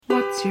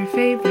What's your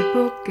favorite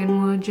book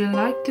and would you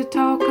like to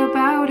talk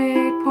about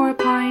it? Pour a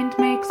pint,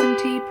 make some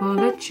tea, pull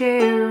a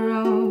chair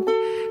up.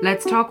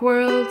 Let's talk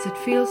worlds, it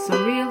feels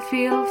so real.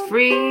 Feel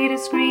free to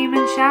scream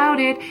and shout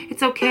it.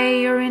 It's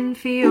okay, you're in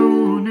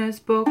Fiona's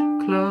book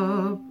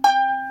club.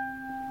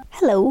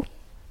 Hello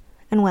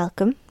and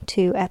welcome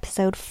to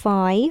episode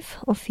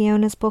 5 of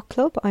Fiona's book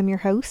club. I'm your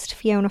host,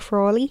 Fiona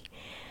Frawley.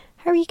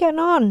 How are you getting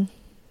on?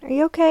 Are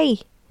you okay?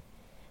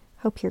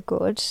 Hope you're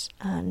good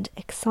and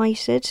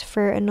excited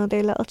for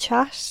another little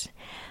chat.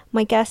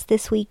 My guest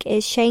this week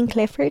is Shane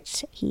Clifford.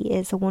 He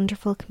is a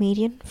wonderful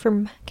comedian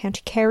from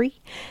County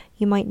Kerry.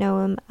 You might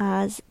know him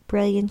as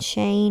Brilliant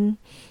Shane.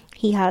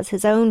 He has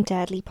his own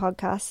deadly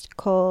podcast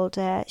called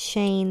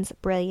Shane's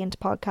Brilliant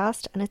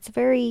Podcast, and it's a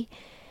very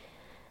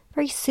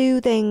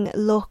soothing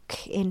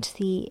look into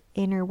the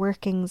inner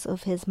workings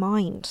of his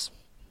mind,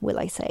 will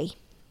I say.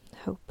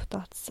 Hope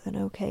that's an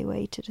okay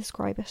way to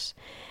describe it.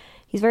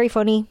 He's very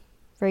funny,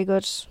 very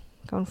good.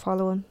 Go and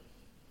follow him.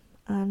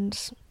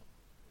 And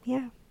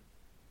yeah,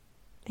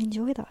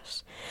 enjoy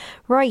that.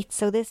 Right,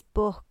 so this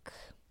book,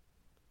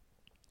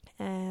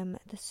 The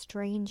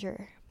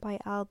Stranger by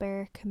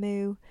Albert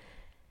Camus.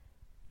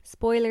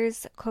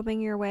 Spoilers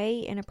coming your way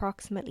in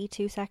approximately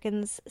 2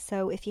 seconds.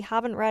 So if you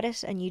haven't read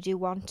it and you do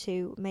want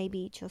to,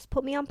 maybe just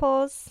put me on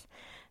pause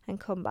and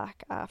come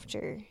back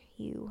after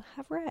you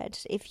have read.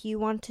 If you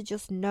want to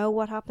just know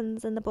what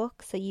happens in the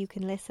book so you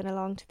can listen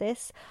along to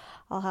this,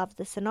 I'll have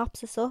the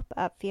synopsis up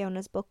at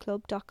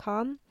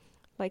fionasbookclub.com,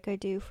 like I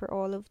do for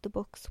all of the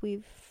books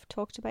we've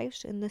talked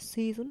about in this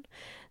season.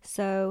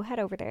 So head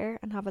over there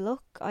and have a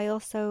look.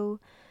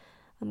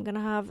 I'm going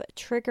to have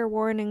trigger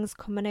warnings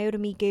coming out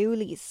of me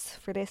ghoulies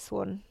for this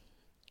one.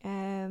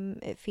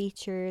 It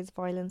features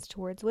violence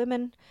towards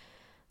women,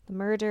 the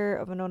murder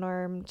of an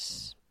unarmed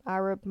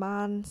Arab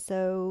man,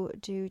 so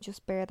do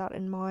just bear that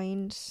in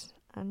mind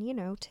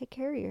and, take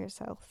care of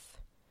yourself.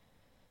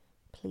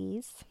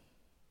 Please.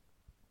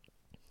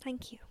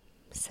 Thank you.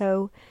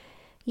 So,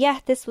 yeah,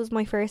 this was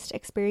my first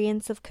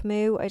experience of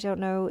Camus. I don't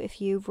know if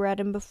you've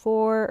read him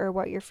before or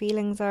what your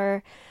feelings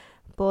are,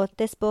 but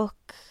this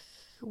book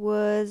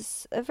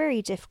was a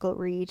very difficult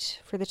read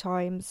for the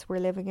times we're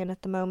living in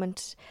at the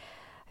moment.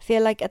 I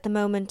feel like at the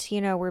moment,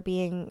 we're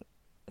being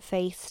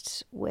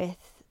faced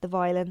with the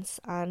violence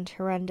and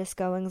horrendous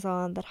goings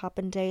on that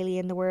happen daily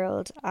in the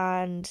world,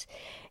 and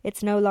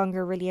it's no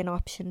longer really an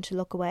option to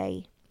look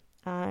away,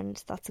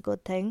 and that's a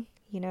good thing.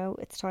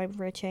 It's time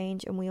for a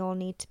change and we all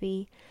need to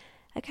be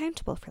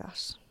accountable for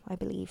that, I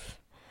believe.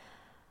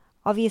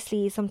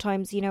 Obviously,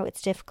 sometimes,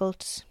 it's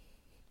difficult.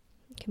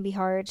 It can be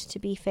hard to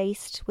be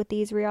faced with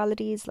these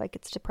realities. Like,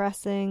 it's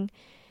depressing,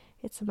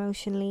 it's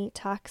emotionally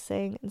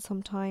taxing, and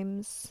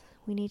sometimes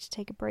we need to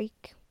take a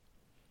break.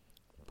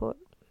 But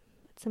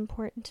it's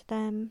important to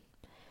then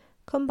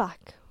come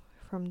back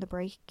from the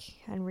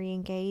break and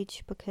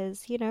re-engage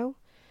because,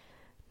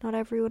 not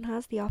everyone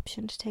has the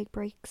option to take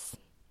breaks.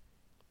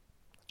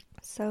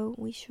 So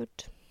we should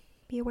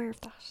be aware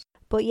of that.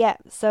 But yeah,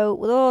 so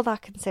with all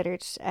that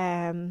considered,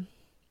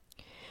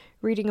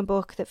 reading a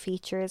book that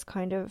features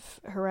kind of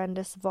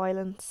horrendous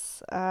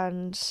violence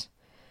and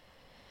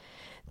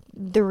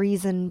the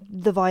reason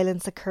the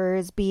violence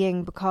occurs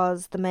being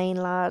because the main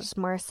lad,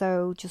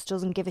 Marceau, just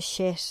doesn't give a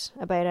shit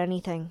about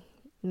anything,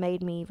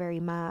 made me very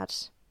mad.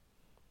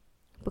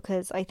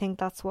 Because I think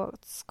that's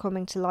what's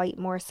coming to light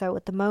more so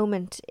at the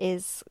moment,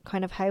 is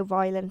kind of how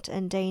violent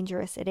and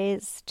dangerous it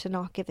is to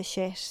not give a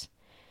shit,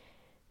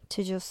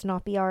 to just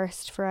not be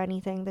arsed for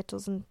anything that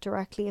doesn't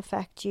directly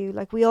affect you.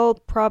 Like, we all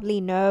probably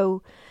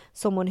know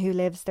someone who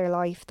lives their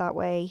life that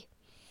way,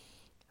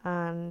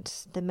 and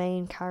the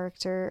main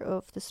character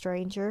of The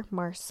Stranger,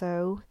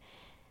 Marceau,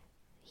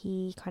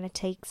 he kind of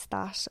takes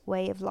that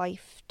way of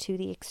life to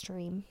the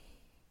extreme,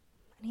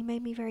 and he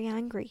made me very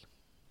angry.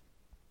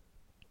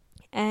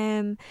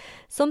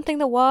 Something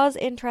that was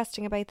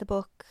interesting about the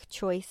book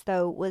choice,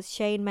 though, was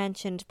Shane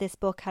mentioned this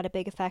book had a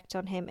big effect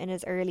on him in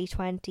his early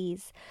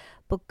 20s,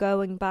 but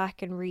going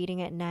back and reading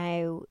it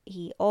now,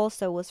 he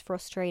also was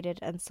frustrated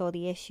and saw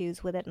the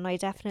issues with it, and I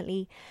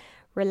definitely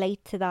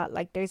relate to that.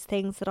 Like, there's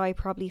things that I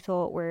probably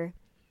thought were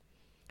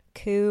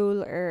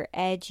cool or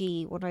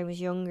edgy when I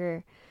was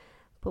younger,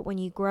 but when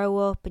you grow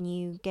up and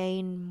you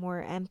gain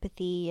more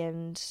empathy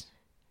and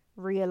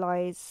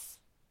realise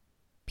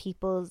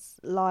people's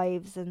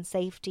lives and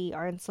safety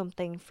aren't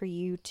something for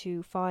you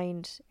to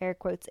find, air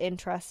quotes,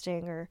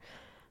 interesting or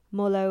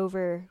mull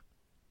over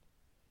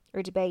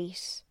or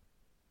debate,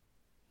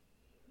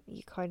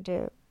 you kind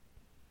of,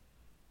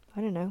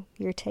 I don't know,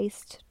 your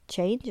taste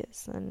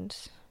changes and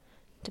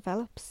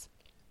develops,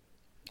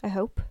 I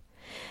hope.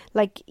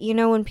 Like,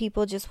 when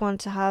people just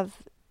want to have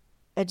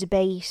a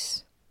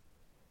debate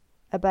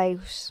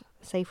about,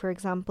 say, for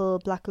example,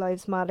 Black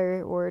Lives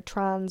Matter or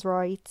trans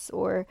rights,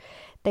 or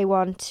they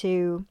want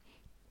to,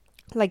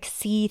 like,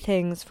 see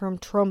things from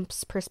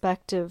Trump's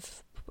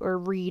perspective or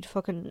read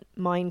fucking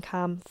Mein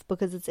Kampf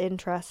because it's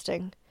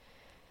interesting.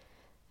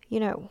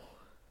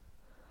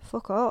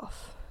 Fuck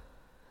off.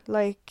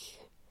 Like,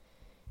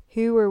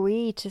 who are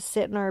we to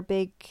sit in our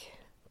big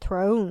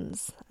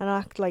thrones and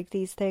act like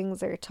these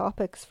things are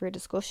topics for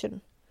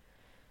discussion.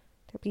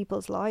 They're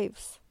people's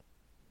lives,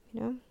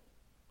 you know?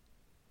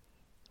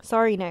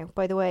 Sorry now,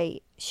 by the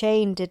way,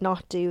 Shane did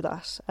not do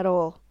that at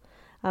all.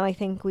 And I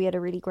think we had a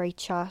really great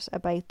chat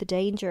about the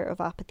danger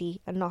of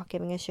apathy and not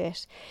giving a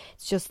shit.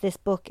 It's just this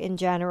book in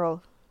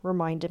general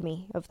reminded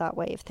me of that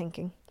way of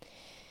thinking.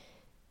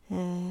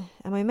 Am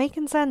I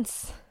making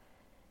sense?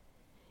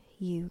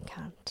 You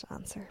can't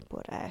answer,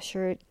 but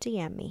sure,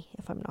 DM me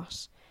if I'm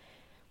not.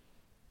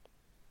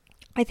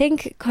 I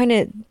think kind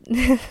of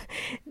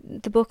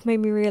the book made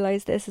me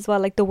realise this as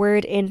well, like the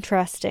word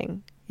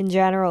interesting in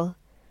general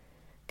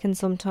can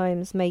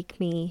sometimes make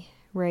me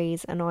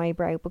raise an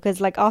eyebrow,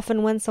 because like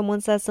often when someone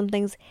says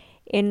something's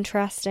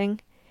interesting,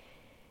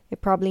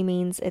 it probably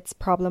means it's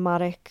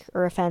problematic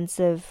or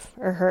offensive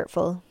or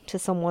hurtful to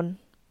someone.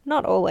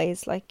 Not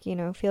always, like, you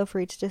know, feel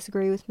free to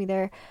disagree with me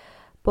there,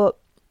 but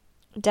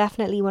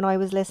definitely when I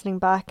was listening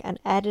back and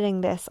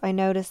editing this, I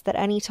noticed that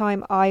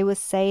anytime I was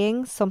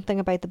saying something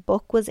about the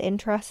book was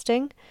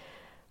interesting,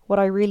 what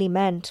I really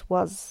meant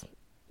was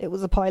it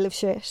was a pile of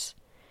shit.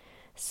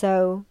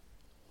 So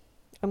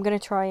I'm going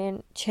to try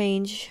and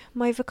change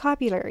my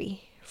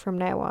vocabulary from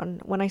now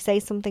on. When I say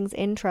something's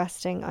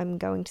interesting, I'm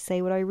going to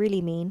say what I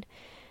really mean,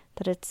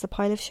 that it's a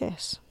pile of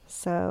shit.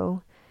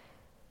 So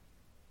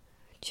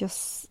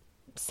just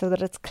so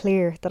that it's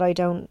clear that I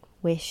don't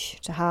wish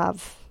to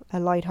have a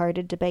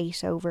light-hearted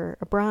debate over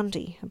a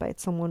brandy about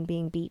someone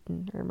being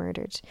beaten or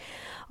murdered.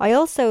 I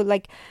also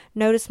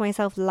noticed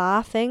myself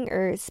laughing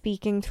or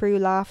speaking through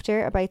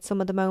laughter about some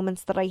of the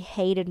moments that I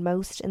hated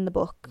most in the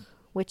book,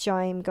 which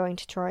I'm going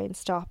to try and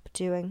stop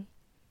doing.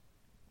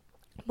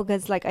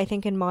 Because I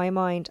think in my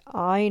mind,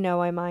 I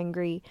know I'm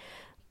angry,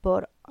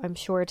 but I'm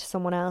sure to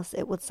someone else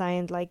it would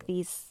sound like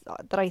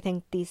that I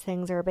think these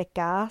things are a bit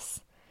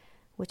gas,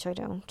 which I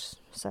don't.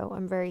 So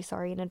I'm very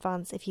sorry in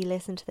advance if you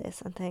listen to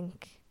this and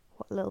think,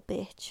 what a little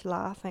bitch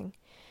laughing.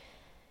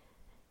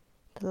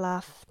 The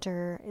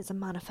laughter is a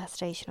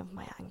manifestation of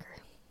my anger.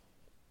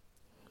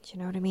 Do you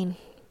know what I mean?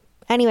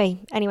 Anyway,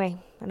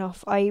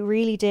 enough. I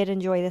really did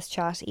enjoy this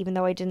chat, even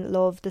though I didn't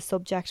love the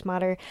subject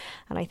matter,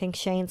 and I think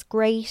Shane's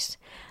great,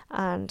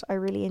 and I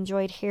really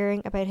enjoyed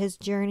hearing about his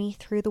journey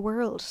through the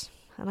world,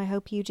 and I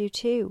hope you do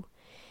too.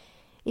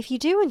 If you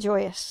do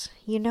enjoy it,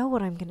 you know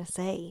what I'm going to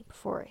say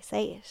before I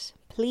say it.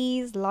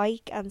 Please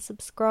like and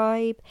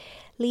subscribe.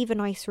 Leave a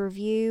nice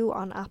review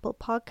on Apple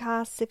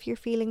Podcasts if you're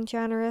feeling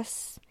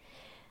generous.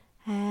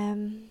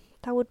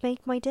 That would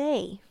make my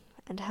day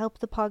and help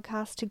the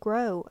podcast to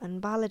grow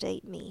and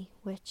validate me,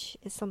 which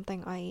is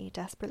something I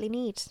desperately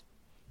need.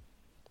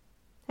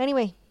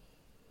 Anyway,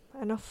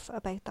 enough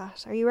about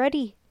that. Are you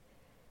ready?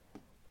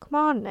 Come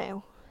on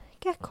now.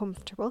 Get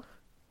comfortable.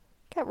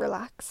 Get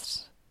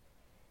relaxed.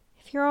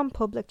 If you're on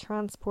public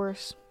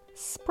transport,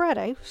 spread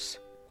out.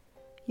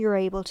 You're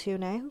able to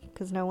now,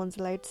 because no one's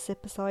allowed to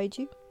sit beside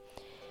you.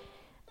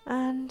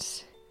 And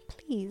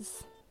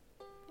please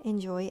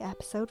enjoy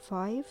episode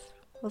 5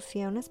 of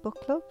Fiona's Book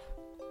Club,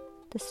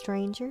 The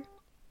Stranger,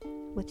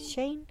 with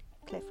Shane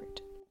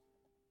Clifford.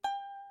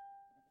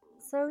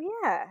 So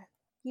yeah,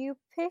 you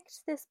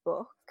picked this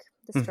book,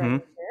 The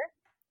Stranger,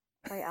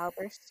 by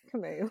Albert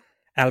Camus.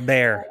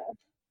 Albert.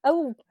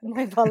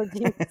 My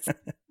apologies.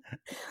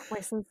 My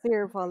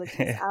sincere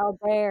apologies.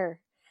 Albert.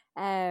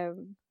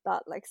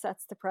 That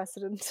sets the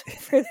precedent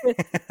for this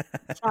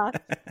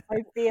chat,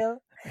 I feel.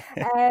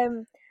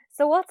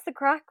 So what's the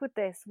crack with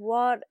this?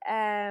 What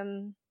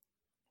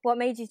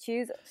made you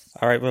choose it?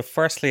 All right, well,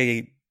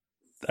 firstly,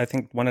 I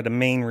think one of the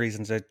main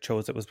reasons I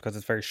chose it was because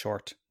it's very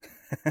short.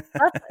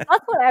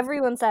 That's what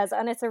everyone says,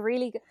 and it's a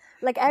really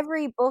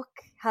every book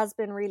has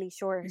been really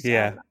short.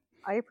 Yeah,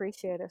 I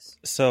appreciate it.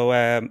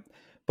 So,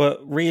 but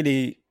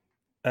really,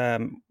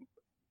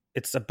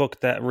 it's a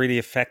book that really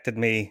affected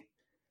me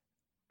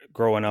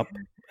growing up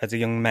as a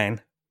young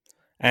man,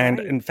 and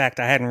in fact,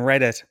 I hadn't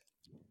read it.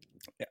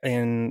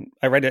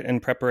 I read it in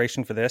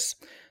preparation for this,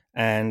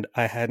 and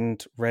I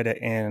hadn't read it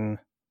in,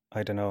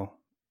 I don't know,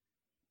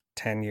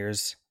 10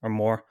 years or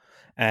more.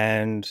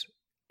 And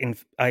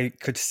I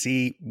could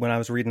see when I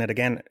was reading it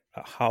again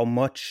how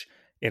much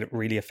it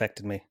really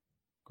affected me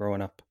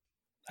growing up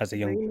as a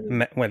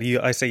young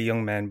I say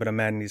young man, but a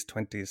man in his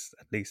 20s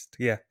at least.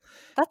 Yeah,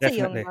 that's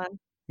definitely. A young man.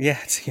 Yeah,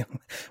 it's young.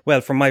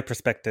 Well, from my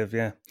perspective,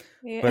 yeah.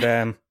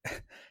 But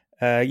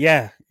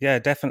yeah,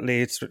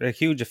 definitely, it's a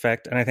huge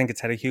effect, and I think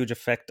it's had a huge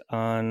effect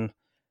on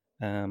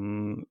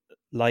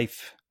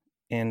life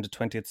in the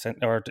 20th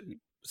century, or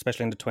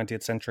especially in the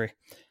 20th century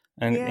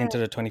and into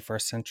the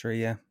 21st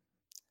century. Yeah,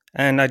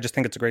 and I just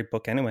think it's a great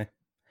book anyway.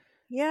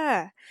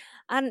 Yeah,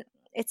 and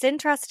it's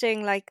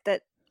interesting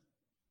that,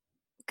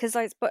 because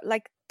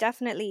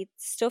definitely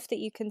stuff that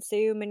you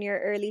consume in your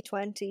early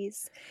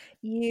 20s,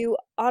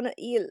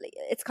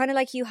 it's kind of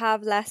like you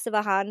have less of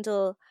a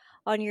handle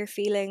on your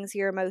feelings,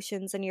 your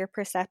emotions, and your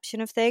perception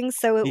of things.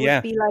 So it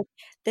would be like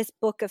this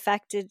book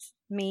affected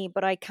me,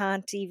 but I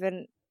can't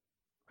even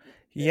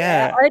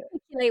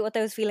articulate what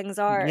those feelings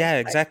are. Yeah,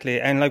 exactly.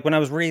 And when I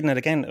was reading it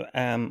again,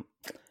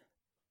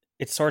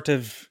 it sort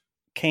of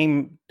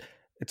came,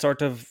 it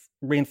sort of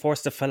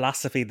reinforced the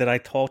philosophy that I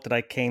thought that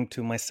I came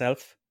to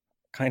myself,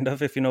 kind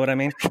of, if you know what I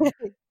mean.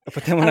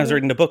 But then when I was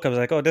reading the book, I was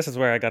like, oh, this is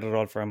where I got it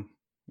all from,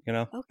 you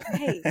know?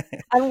 Okay.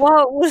 And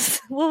what was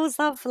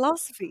that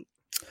philosophy?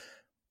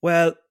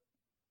 Well,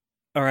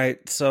 all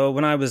right. So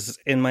when I was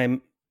in my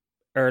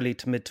early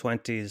to mid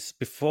 20s,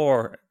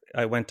 before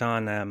I went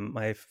on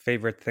my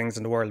favorite things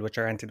in the world, which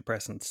are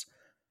antidepressants,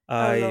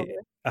 I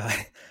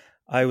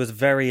I was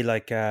very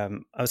like I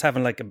was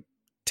having like a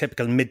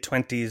typical mid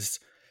 20s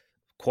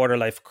quarter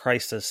life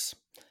crisis,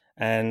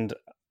 and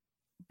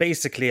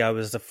basically I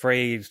was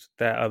afraid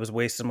that I was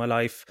wasting my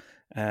life,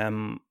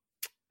 and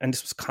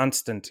this was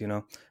constant, you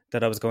know,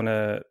 that I was going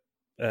to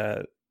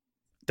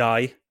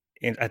die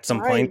at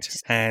some point,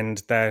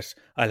 and that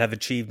I'll have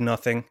achieved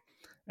nothing,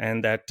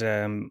 and that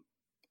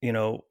you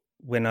know,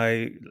 when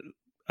I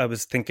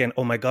was thinking,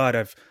 oh my God,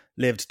 I've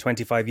lived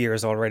 25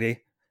 years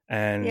already,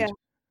 and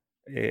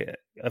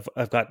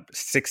I've got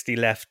 60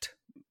 left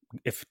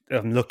if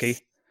I'm lucky,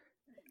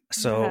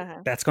 so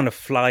that's going to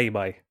fly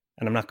by,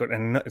 and I'm not going,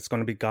 and it's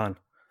going to be gone.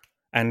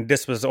 And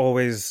this was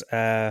always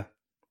a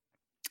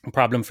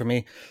problem for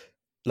me.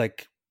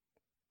 Like,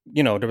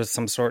 you know, there was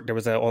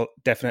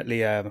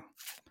definitely a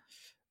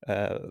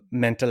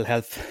mental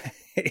health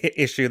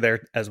issue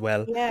there as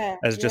well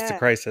as just a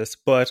crisis.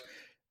 But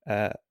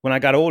when I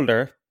got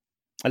older,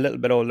 a little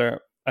bit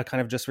older, I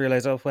kind of just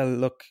realized, oh, well,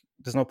 look,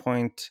 there's no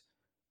point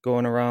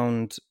going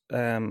around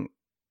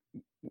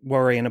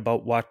worrying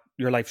about what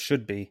your life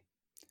should be,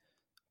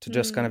 to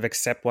just kind of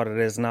accept what it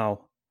is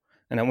now.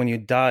 And that when you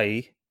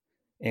die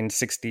in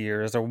 60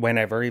 years or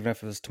whenever, even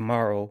if it was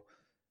tomorrow,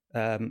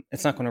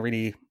 it's not going to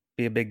really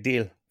be a big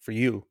deal for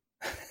you.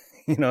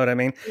 You know what I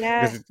mean?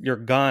 Yeah. Because you're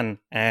gone,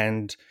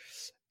 and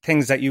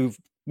things that you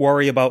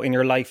worry about in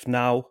your life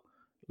now,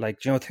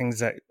 like, you know, things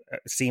that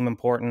seem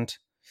important,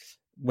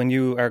 when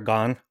you are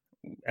gone,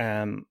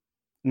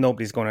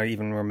 nobody's going to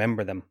even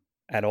remember them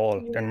at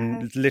all. Yeah.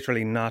 They're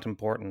literally not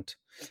important.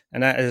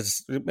 And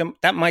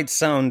that might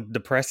sound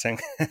depressing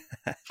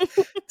to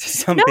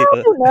some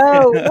people.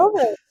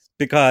 No,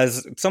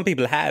 because some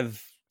people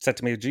have said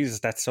to me, Jesus,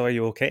 that's so, are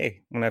you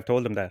okay? When I've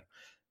told them that.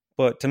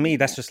 But to me,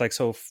 that's just like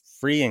so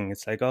freeing.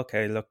 It's like,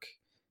 okay, look,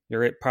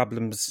 your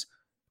problems,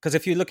 because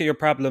if you look at your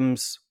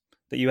problems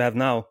that you have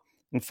now,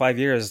 in 5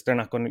 years, you're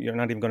not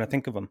even going to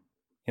think of them,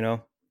 you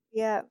know?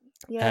 Yeah.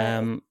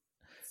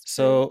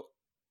 So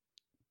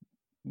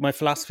my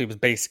philosophy was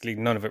basically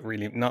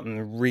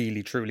nothing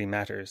really truly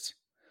matters.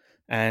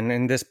 And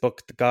in this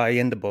book, the guy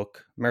in the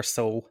book,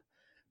 Meursault,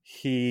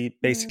 he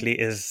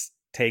basically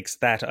takes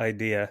that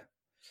idea,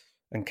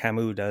 and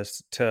Camus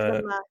does,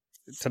 to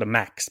the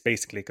max,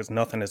 basically, because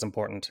nothing is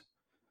important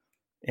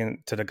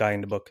to the guy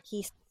in the book.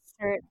 He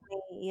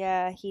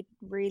certainly, he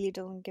really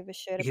doesn't give a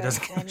shit about He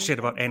doesn't give a shit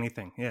about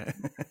anything, yeah.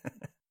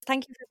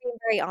 Thank you for being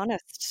very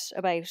honest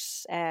about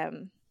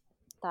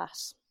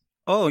that.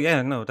 Oh,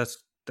 yeah, no,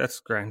 that's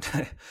grand.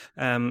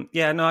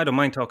 Yeah, no, I don't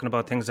mind talking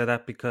about things like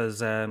that, because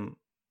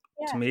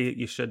to me,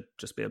 you should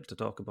just be able to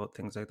talk about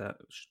things like that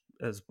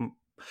as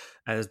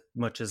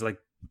much as like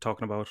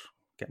talking about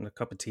getting a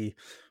cup of tea.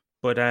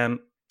 But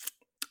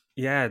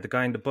yeah, the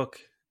guy in the book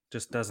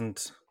just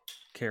doesn't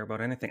care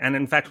about anything. And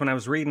in fact, when I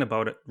was reading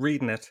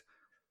it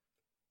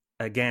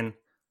again,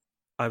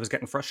 I was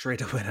getting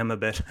frustrated with him a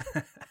bit.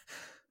 I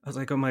was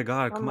like, oh my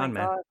God, come on,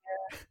 man.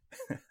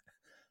 Yeah.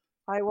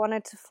 I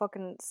wanted to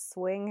fucking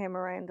swing him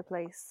around the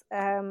place.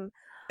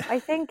 I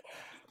think...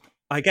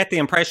 I get the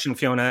impression,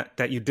 Fiona,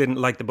 that you didn't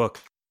like the book.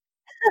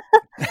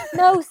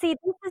 No, see,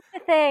 this is the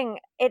thing.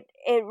 It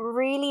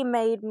really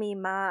made me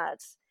mad.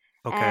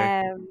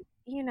 Okay.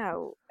 You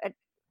know,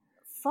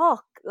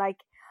 fuck, like,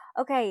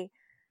 okay,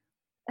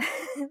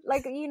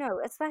 like, you know,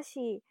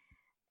 especially,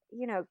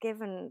 you know,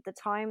 given the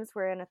times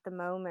we're in at the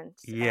moment.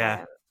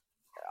 Yeah.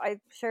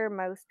 I'm sure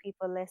most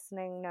people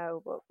listening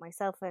know, but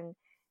myself and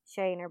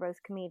Shane are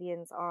both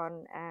comedians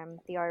on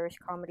the Irish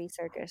comedy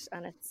circuit,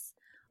 and it's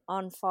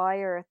on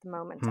fire at the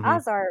moment,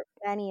 as are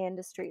many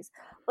industries.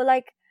 But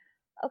like,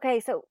 okay,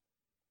 so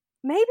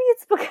maybe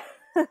it's because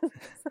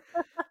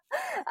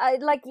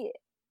like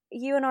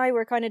you and I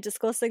were kind of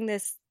discussing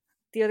this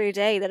the other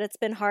day, that it's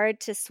been hard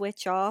to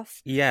switch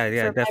off. Yeah,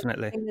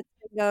 definitely. Everything that's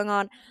been going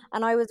on,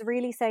 and I was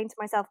really saying to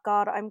myself,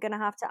 God, I'm gonna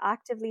have to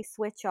actively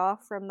switch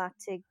off from that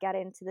to get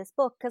into this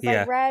book, because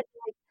I'd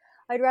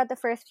read the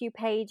first few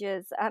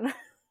pages, and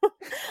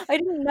I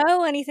didn't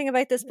know anything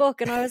about this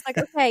book, and I was like,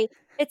 okay,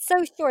 it's so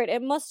short,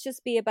 it must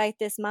just be about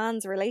this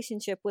man's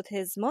relationship with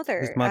his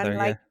mother, and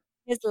like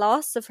his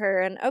loss of her,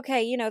 and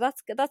okay, you know,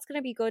 that's going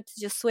to be good to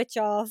just switch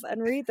off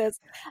and read this.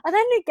 And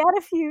then you get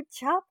a few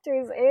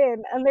chapters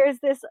in, and there's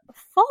this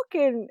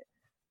fucking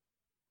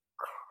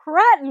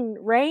cretin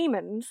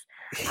Raymond,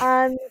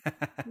 and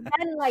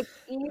then like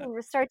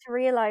you start to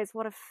realize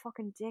what a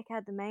fucking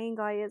dickhead the main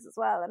guy is as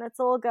well, and it's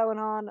all going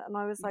on, and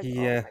I was like, yeah.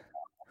 Oh my God.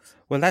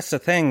 Well, that's the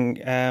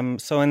thing.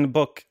 So in the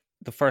book,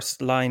 the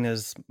first line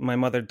is, my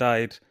mother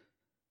died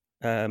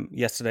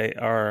yesterday,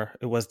 or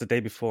it was the day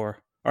before,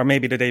 or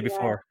maybe the day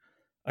before.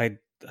 I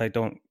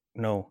don't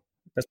know.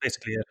 That's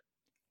basically it.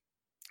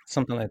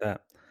 Something like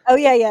that. Oh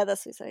yeah,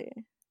 that's what I say.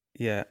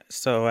 Yeah.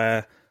 So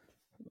it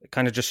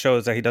kind of just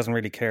shows that he doesn't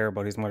really care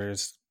about his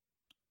mother's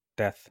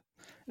death.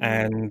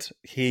 And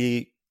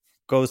he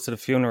goes to the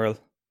funeral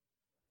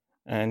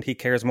and he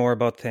cares more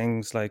about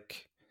things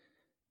like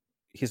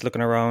he's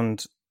looking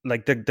around,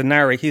 like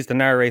he's the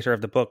narrator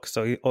of the book.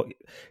 So he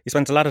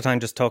spends a lot of time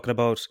just talking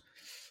about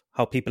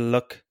how people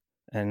look,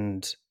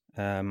 and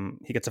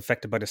he gets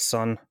affected by the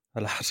sun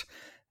a lot.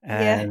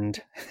 Yeah.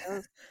 And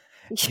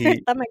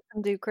That makes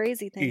him do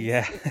crazy things.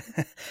 Yeah.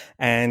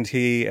 And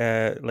he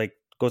like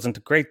goes into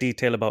great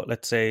detail about,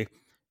 let's say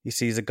he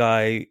sees a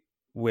guy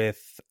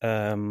with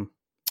some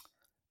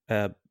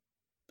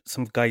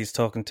guy he's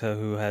talking to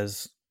who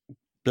has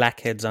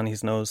blackheads on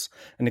his nose,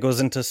 and he goes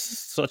into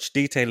such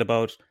detail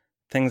about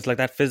things like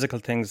that, physical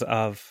things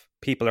of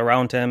people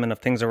around him and of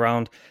things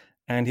around,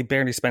 and he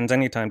barely spends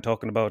any time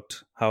talking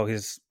about how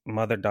his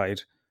mother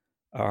died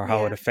or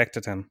how it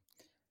affected him.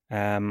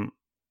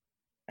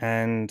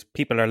 And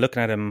people are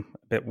looking at him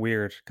a bit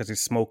weird because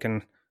he's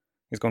smoking,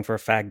 he's going for a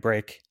fag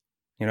break,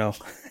 you know.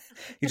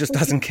 He just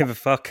doesn't give a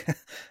fuck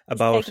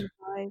about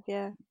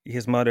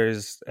his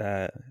mother's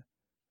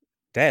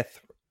death.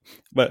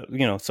 Well,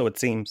 you know, so it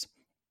seems.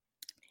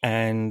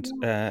 And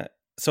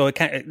so it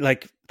can't,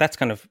 like, that's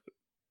kind of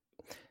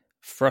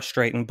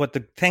frustrating. But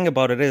the thing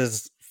about it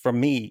is, for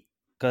me,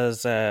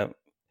 because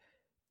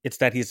it's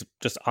that he's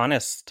just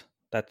honest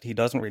that he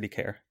doesn't really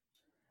care,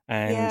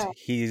 and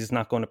he's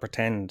not going to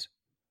pretend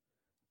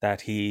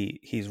that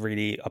he's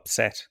really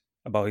upset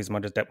about his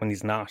mother's death when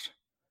he's not.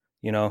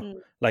 You know,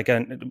 like,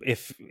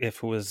 if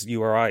it was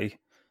you or I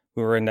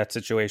who were in that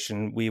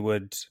situation, we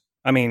would.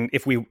 I mean,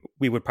 if we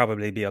would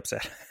probably be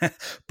upset,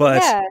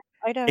 but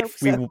I don't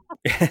if we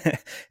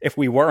if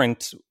we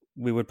weren't,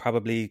 we would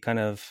probably kind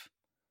of,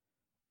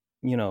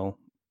 you know,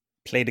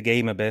 play the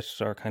game a bit,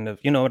 or kind of,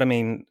 you know what I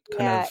mean,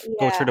 kind of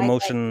go through the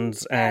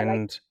motions,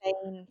 and like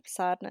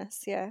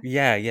sadness.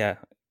 Yeah,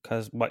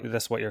 because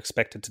that's what you're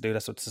expected to do.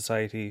 That's what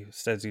society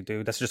says you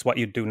do. That's just what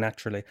you do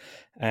naturally.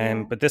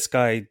 But this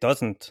guy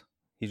doesn't.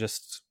 He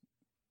just,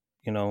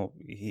 you know,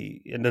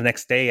 the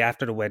next day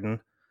after the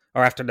wedding,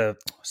 or after the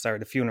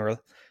funeral,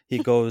 he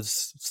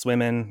goes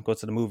swimming,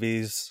 goes to the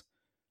movies,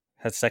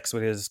 has sex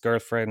with his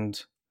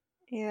girlfriend.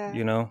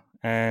 You know,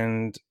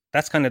 and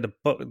that's kind of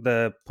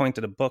the point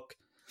of the book,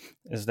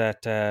 is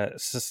that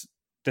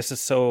this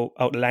is so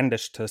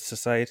outlandish to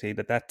society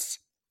that's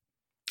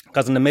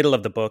because in the middle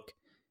of the book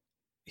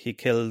he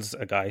kills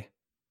a guy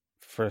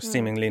for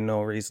seemingly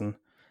no reason,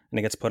 and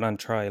he gets put on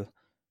trial.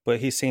 But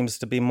he seems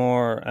to be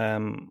more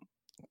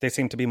they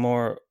seem to be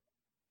more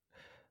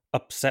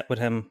upset with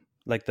him,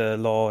 like the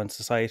law and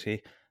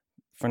society,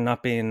 for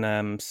not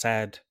being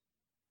sad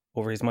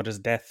over his mother's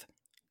death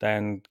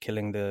than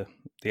killing the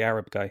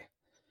Arab guy.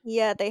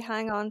 Yeah, they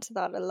hang on to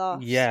that a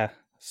lot. Yeah.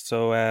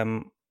 So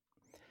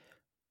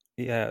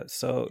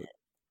so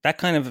that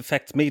kind of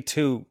affects me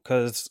too,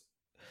 because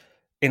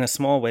in a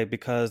small way,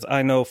 because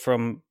I know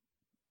from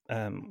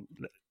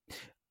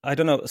I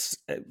don't know,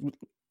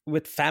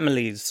 with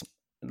families,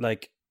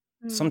 like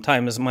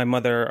sometimes my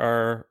mother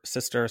or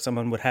sister or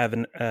someone would have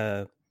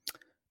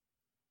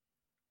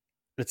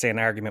let's say an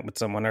argument with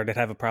someone, or they'd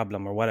have a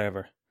problem or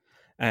whatever.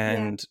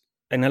 And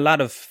in a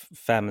lot of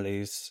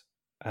families,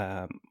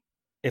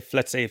 if,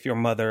 let's say, if your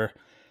mother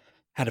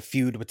had a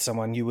feud with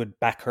someone, you would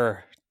back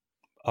her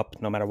up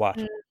no matter what.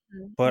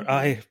 But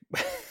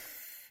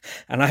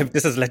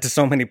this has led to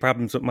so many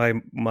problems with my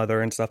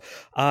mother and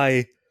stuff.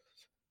 I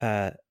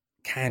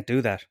can't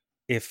do that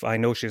if I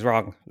know she's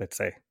wrong, let's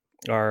say,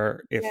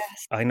 or if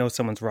I know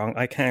someone's wrong.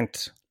 I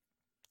can't,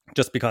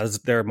 just because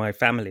they're my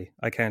family,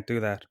 I can't do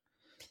that.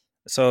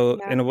 So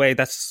in a way,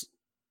 that's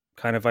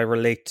kind of, I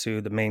relate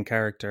to the main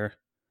character,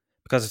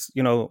 because,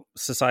 you know,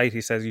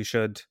 society says you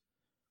should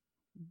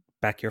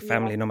back your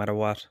family no matter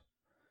what.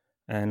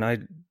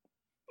 And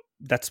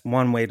that's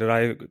one way that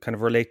I kind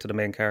of relate to the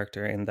main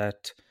character, in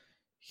that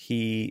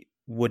he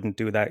wouldn't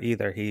do that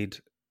either.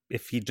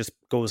 If he just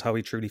goes how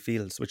he truly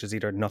feels, which is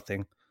either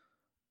nothing,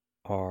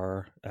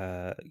 or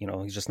you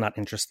know, he's just not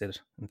interested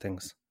in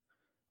things,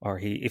 or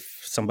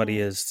if somebody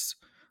is,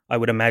 I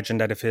would imagine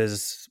that if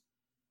his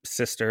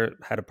sister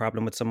had a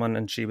problem with someone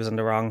and she was in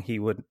the wrong, he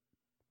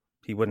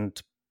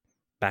wouldn't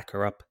back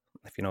her up,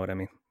 if you know what I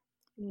mean.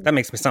 That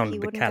makes me sound a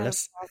bit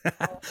callous.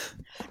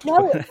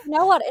 No, you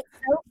know what? It's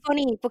so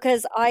funny,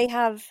 because I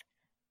have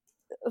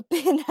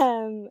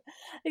been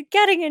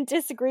getting in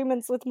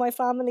disagreements with my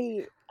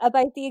family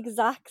about the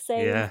exact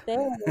same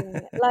thing.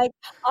 Like,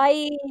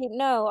 I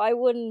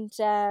wouldn't.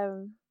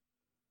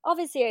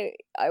 Obviously,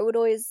 I would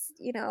always,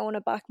 you know, I want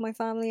to back my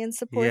family and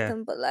support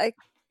them. But like,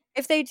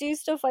 if they do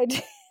stuff I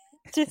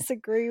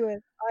disagree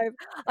with,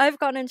 I've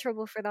gotten in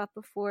trouble for that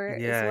before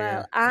as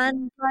well.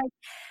 And like,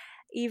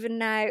 even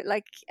now,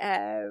 like,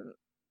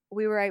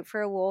 we were out for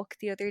a walk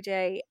the other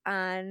day,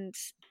 and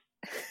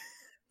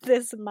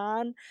this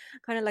man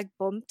kind of like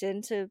bumped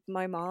into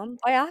my mom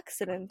by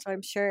accident,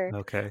 I'm sure.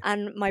 Okay.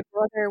 And my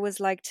brother was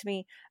like to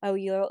me, "Oh,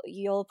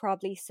 you'll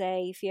probably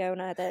say,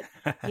 Fiona, that,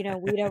 you know,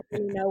 we don't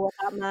really know what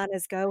that man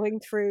is going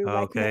through."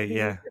 Like, Okay,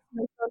 maybe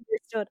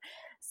misunderstood.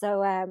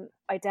 So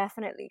I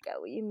definitely get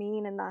what you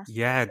mean in that.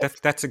 Yeah,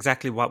 It's that's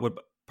exactly what would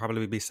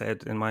probably be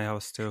said in my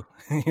house too.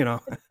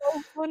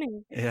 so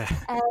funny. Yeah,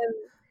 Um,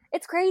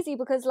 it's crazy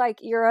because like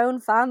your own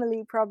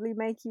family probably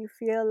make you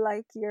feel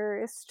like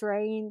you're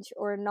strange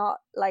or not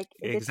like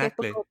the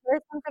exactly. typical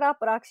person for that,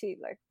 but actually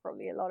like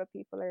probably a lot of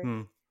people are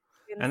Hmm.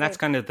 doing the And that's same.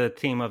 kind of the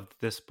theme of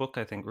this book,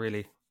 I think,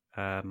 really.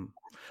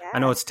 I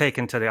know Yeah. it's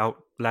taken to the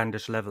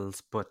outlandish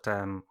levels, but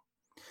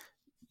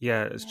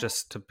yeah, it's Yeah.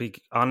 just to be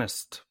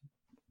honest,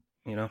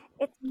 you know.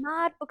 It's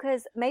mad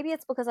because maybe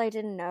it's because I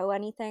didn't know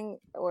anything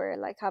or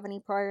like have any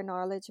prior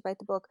knowledge about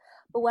the book.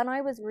 But when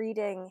I was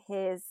reading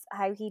his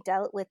how he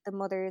dealt with the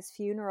mother's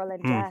funeral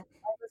and Mm, death,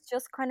 I was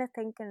just kind of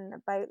thinking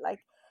about like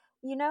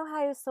you know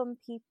how some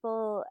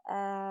people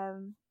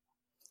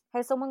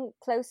how someone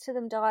close to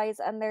them dies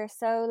and they're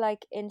so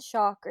like in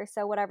shock or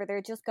so whatever,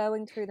 they're just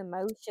going through the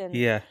motions.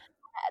 yeah,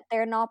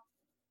 They're not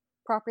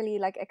properly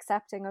like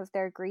accepting of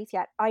their grief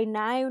yet. I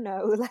now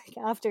know, like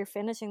after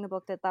finishing the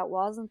book, that that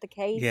wasn't the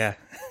case yeah,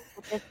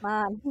 with this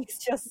man. He's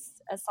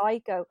just a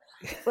psycho.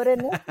 But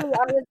initially,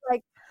 I was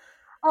like,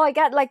 oh, I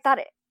get like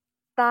that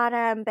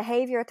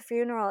behavior at the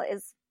funeral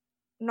is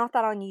not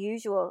that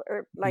unusual,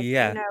 or like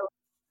you yeah.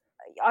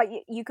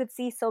 know, you could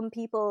see some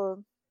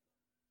people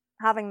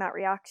having that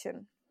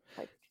reaction.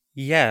 Like,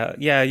 Yeah,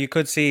 yeah, you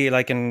could see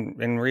like in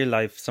real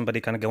life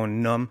somebody kind of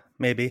going numb,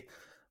 maybe,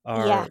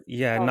 yeah, or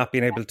yeah, oh, not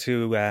being able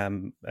to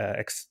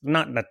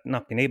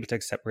not being able to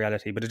accept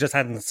reality, but it just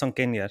hadn't sunk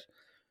in yet.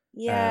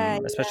 yeah,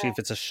 Especially if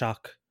it's a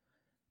shock.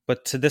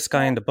 But to this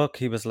guy yeah. in the book,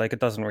 he was like, it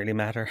doesn't really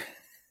matter.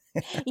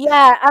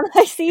 Yeah, and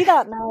I see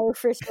that now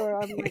for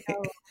sure. I'm like,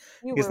 oh,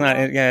 you He's were not.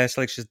 wrong. Yeah, it's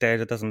like she's dead.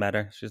 It doesn't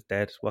matter. She's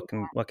dead. What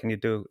can you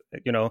do?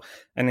 You know.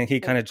 And then he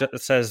kind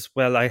of says,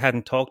 "Well, I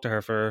hadn't talked to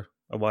her for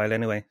a while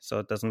anyway, so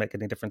it doesn't make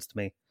any difference to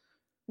me."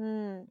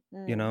 Mm,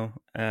 You mm. know.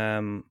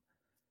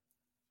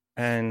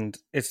 And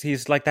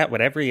he's like that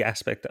with every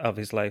aspect of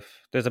his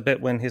life. There's a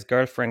bit when his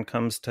girlfriend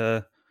comes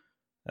to,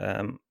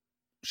 um,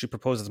 she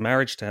proposes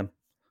marriage to him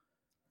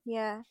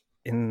Yeah,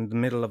 in the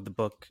middle of the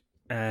book,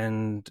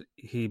 and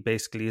he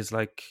basically is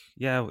like,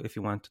 "Yeah, if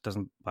you want, it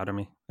doesn't bother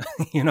me."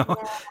 you know,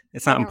 yeah.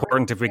 it's I not don't really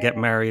important if we get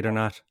care. married or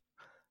not.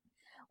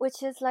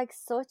 Which is like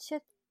such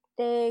a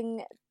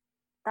thing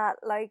that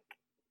like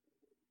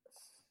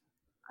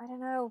I don't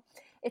know.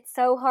 It's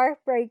so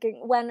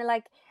heartbreaking when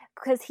like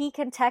because he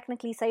can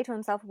technically say to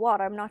himself,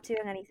 "What? I'm not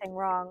doing anything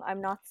wrong.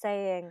 I'm not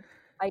saying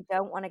I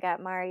don't want to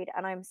get married,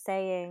 and I'm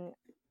saying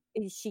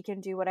she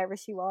can do whatever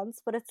she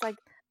wants." But it's like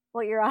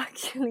what you're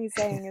actually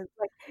saying is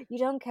like you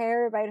don't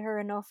care about her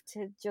enough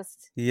to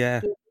just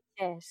Yeah, give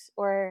a shit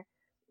or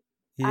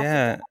act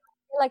upon. yeah. I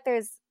feel like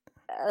there's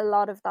a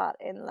lot of that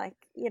in like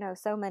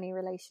so many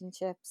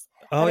relationships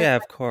Oh that yeah,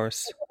 of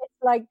course. it's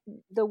like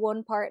the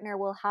one partner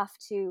will have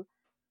to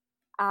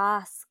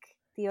ask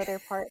the other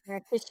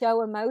partner to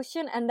show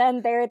emotion and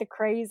then they're the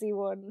crazy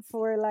one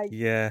for like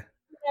Yeah,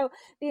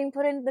 being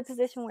put in the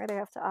position where they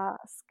have to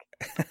ask.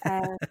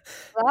 uh,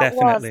 that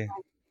was definitely.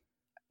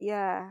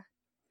 yeah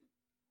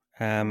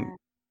Um, uh,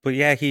 but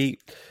yeah,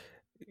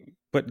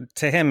 but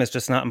to him, it's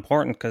just not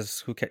important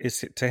because who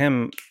cares? To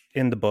him,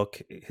 in the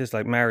book, his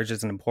like marriage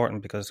isn't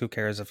important because who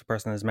cares if a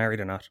person is married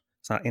or not?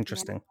 It's not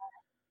yeah interesting,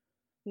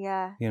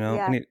 yeah you know.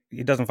 yeah And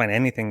he doesn't find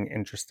anything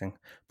interesting.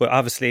 But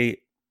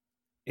obviously,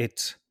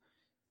 it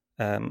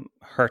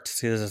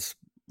hurts his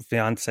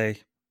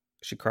fiance.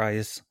 She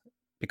cries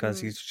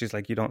because mm. she's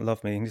like, "You don't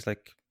love me," and he's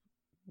like,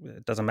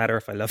 "It doesn't matter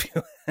if I love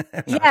you."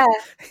 not. Yeah,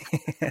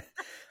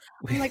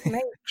 I'm we, like,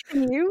 mate,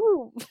 can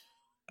you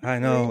I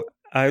really know.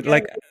 I get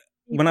like with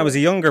when I was people? a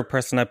younger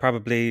person, I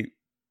probably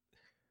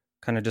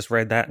kind of just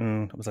read that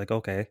and was like,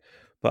 okay.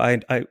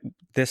 But I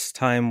this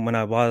time when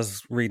I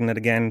was reading it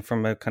again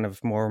from a kind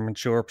of more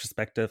mature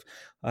perspective,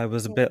 I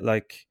was a Yeah. bit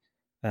like,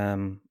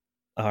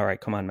 all right,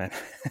 come on, man,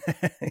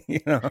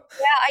 you know?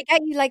 Yeah, I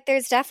get you. Like,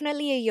 there's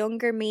definitely a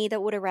younger me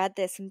that would have read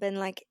this and been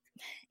like,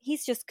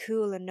 he's just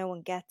cool and no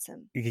one gets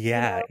him.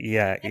 You Yeah, know,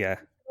 yeah, it yeah,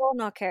 will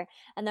not care.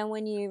 And then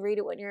when you read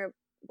it when you're,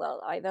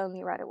 well, I've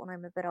only read it when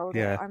I'm a bit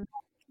older. yeah. I'm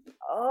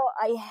oh,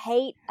 I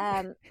hate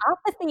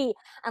apathy,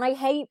 and I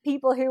hate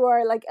people who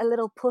are like a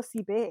little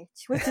pussy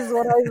bitch, which is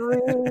what I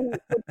really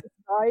would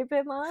describe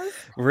him as.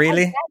 I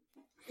Really? get,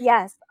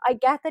 yes, I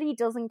get that he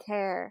doesn't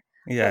care,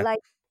 but Yeah.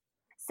 like,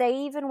 say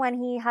even when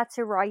he had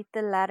to write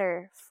the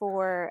letter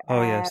for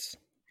Oh yes.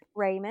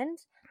 Raymond,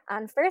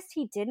 and first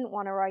he didn't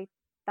want to write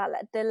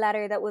the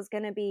letter that was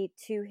going to be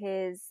to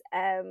his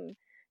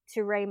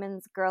to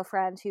Raymond's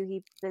girlfriend who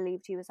he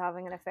believed he was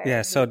having an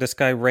Yeah. affair. So this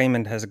guy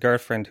Raymond has a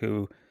girlfriend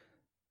who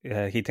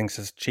he thinks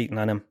is cheating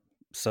on him.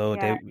 So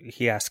Yeah,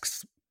 he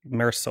asks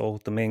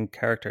Merso, the main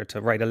character,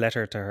 to write a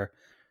letter to her,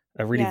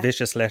 a really yeah,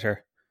 vicious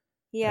letter,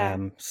 yeah,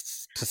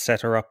 to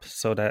set her up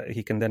so that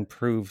he can then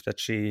prove that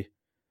she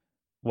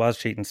was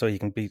cheating, so he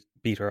can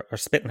beat her or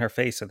spit in her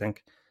face. I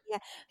think. yeah.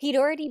 He'd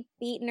already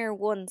beaten her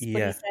once,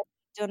 but he Yeah, said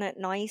he'd done it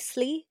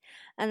nicely,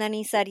 and then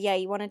he said, yeah,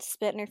 he wanted to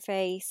spit in her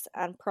face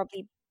and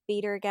probably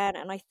beat her again,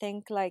 and I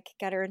think like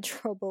get her in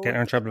trouble get with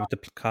her in the trouble with the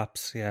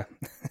cops. Yeah,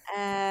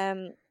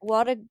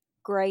 what a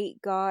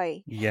great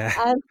guy. Yeah.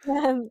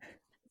 And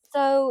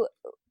so,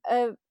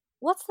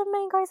 what's the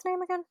main guy's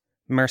name again?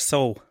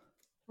 Merceau.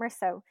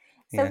 Merceau.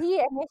 So Yeah. he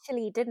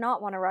initially did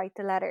not want to write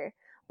the letter,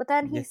 but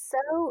then Yeah. he's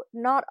so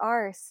not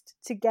arsed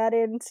to get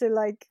into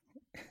like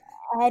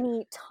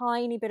any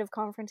tiny bit of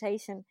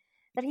confrontation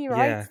that he Yeah.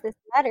 writes this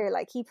letter.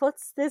 Like he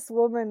puts this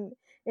woman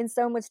in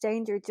so much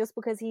danger just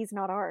because he's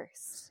not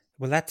arsed.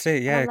 Well, that's it.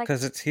 And Yeah, I'm like,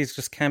 because he's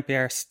just can't be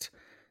arsed.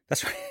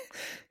 That's right.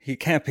 He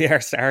can't be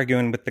arsed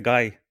arguing with the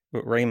guy,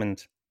 with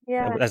Raymond,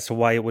 yeah, as to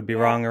why it would be yeah,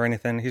 wrong or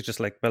anything. He's just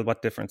like, well,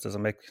 what difference does it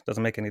make?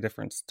 Doesn't make any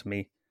difference to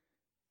me.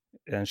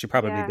 And she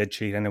probably yeah, did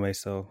cheat anyway,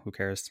 so who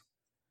cares?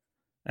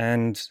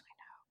 And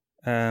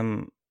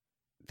um,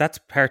 that's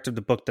part of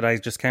the book that I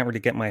just can't really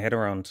get my head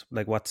around.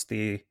 Like, what's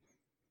the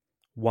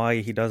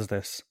why he does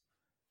this?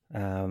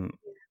 Um,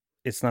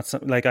 it's not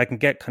something like I can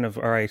get kind of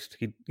all right.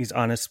 He's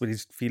honest with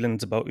his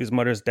feelings about his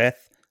mother's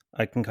death.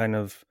 I can kind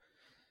of,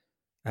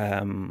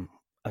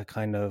 I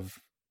kind of,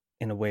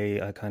 in a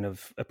way, I kind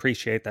of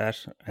appreciate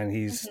that. And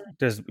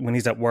there's when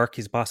he's at work,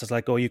 his boss is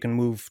like, "Oh, you can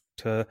move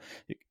to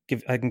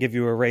I can give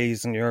you a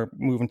raise, and you're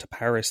moving to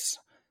Paris,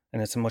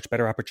 and it's a much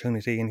better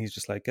opportunity." And he's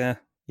just like,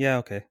 yeah,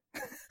 okay,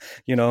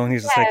 And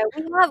he's just like,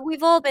 yeah.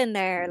 We've all been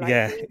there. Like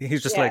yeah,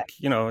 he's just yeah, like,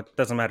 it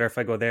doesn't matter if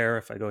I go there,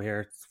 if I go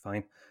here, it's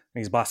fine. And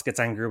his boss gets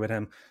angry with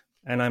him.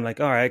 And I'm like,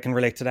 all right, I can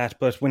relate to that.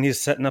 But when he's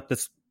setting up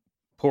this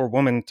poor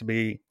woman to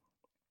be,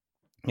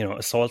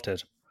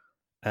 assaulted,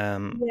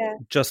 yeah,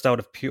 just out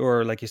of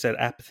pure, like you said,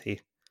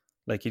 apathy,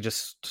 like he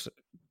just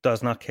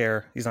does not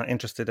care. He's not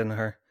interested in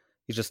her.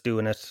 He's just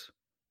doing it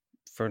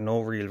for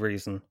no real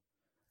reason.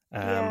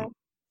 yeah,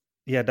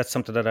 Yeah, that's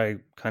something that I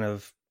kind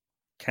of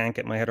can't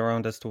get my head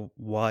around as to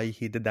why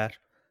he did that.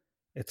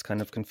 It's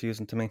kind of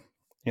confusing to me,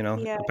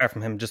 yeah, apart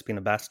from him just being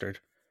a bastard.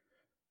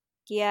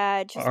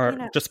 yeah. Just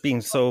Or just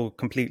being so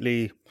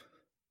completely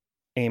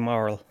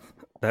amoral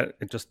that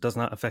it just does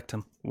not affect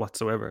him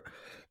whatsoever.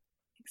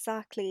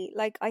 exactly.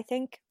 Like I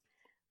think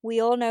we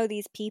all know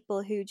these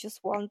people who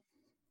just want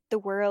the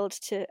world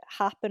to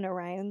happen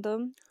around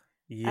them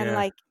and Yeah.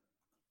 like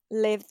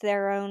live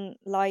their own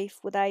life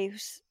without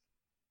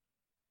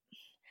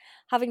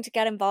having to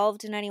get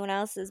involved in anyone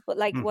else's. But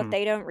like what Hmm.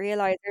 they don't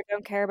realize or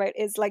don't care about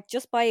is like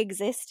just by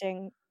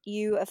existing,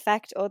 you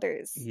affect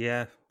others.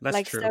 Yeah, that's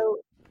Like true. so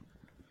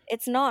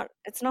it's not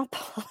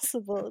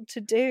possible to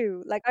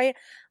do. Like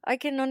I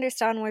can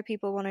understand why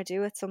people want to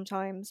do it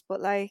sometimes, but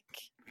like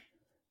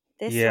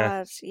this Yeah.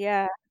 lad,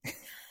 yeah.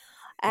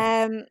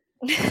 Um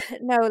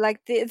no, like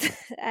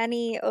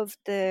any of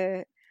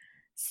the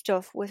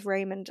stuff with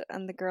Raymond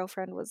and the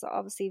girlfriend was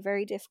obviously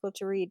very difficult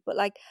to read, but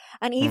like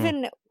and Mm.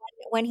 even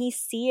when he's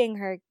seeing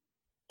her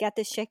get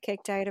the shit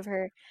kicked out of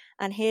her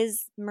and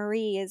his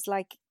Marie is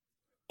like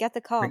get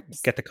the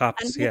cops Get the and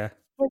cops. Yeah.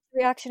 his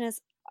reaction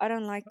is I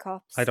don't like I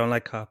cops. don't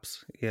like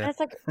cops. And Yeah. it's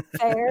like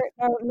fair,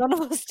 no, none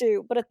of us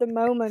do, but at the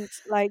moment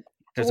like a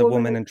There's a woman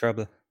woman in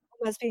trouble.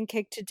 was being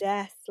kicked to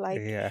death, like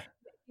Yeah.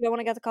 you don't want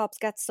to get the cops,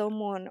 get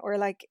someone or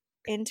like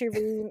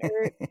intervene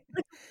or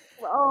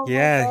oh my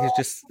Yeah, god.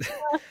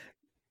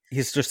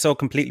 he's just so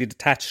completely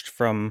detached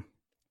from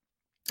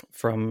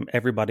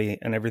everybody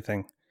and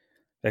everything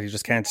that he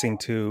just can't seem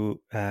to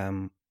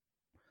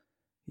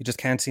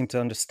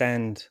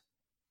understand,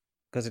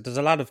 because there's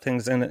a lot of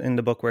things in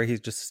the book where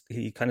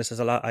he kind of says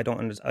a lot I don't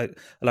understand.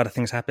 A lot of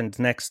things happened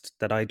next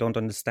that I don't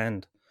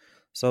understand,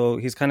 so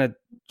he's kind of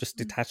just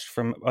detached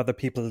from other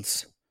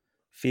people's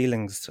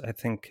feelings, I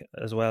think,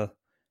 as well.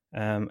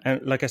 And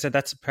like I said,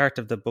 that's a part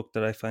of the book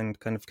that I find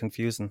kind of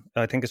confusing.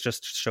 I think it's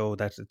just to show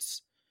that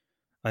it's,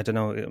 I don't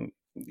know,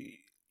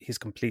 he's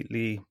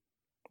completely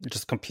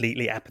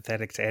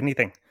apathetic to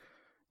anything,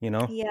 you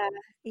know Yeah,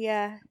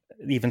 yeah,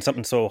 even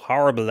something so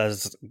horrible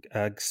as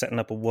setting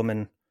up a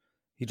woman.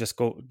 He just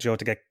go Joe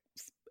to get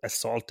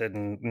assaulted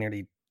and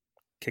nearly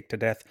kicked to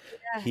death.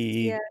 yeah,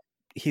 yeah,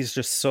 He's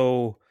just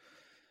so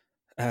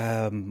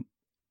um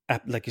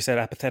like you said,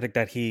 apathetic,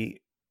 that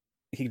he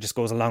just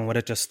goes along with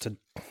it just to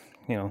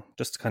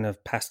just to kind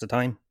of pass the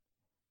time.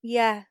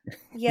 yeah, You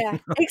yeah. know?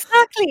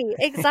 Exactly,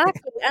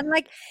 exactly. And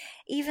like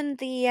even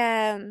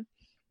the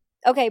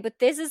okay, but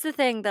this is the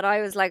thing that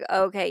I was like,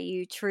 okay,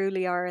 you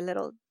truly are a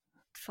little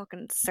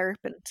fucking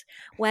serpent.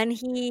 When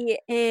he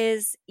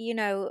is,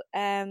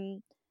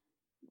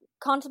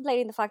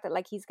 contemplating the fact that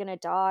like he's gonna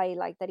die,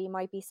 like that he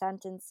might be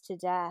sentenced to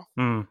death.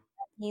 Mm,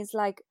 He's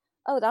like,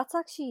 oh, that's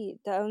actually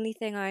the only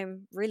thing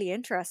I'm really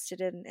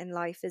interested in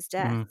life is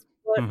death. mm,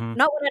 But hmm.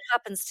 not when it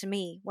happens to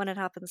me, when it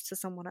happens to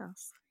someone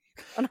else.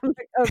 And I'm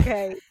like,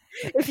 okay,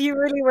 if you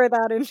really were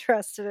that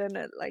interested in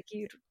it, like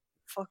you'd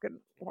fucking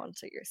want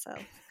it yourself.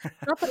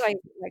 Not that I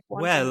like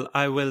wanting Well,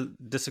 I will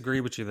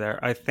disagree with you there.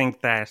 I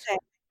think that it.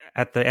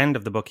 at the end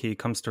of the book, he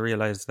comes to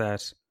realize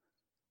that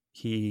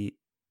he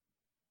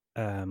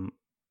um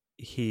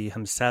he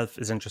himself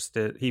is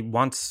interested. He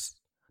wants,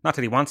 not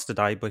that he wants to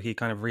die, but he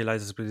kind of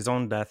realizes with his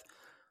own death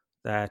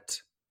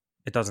that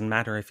it doesn't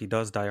matter if he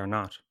does die or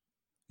not.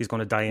 He's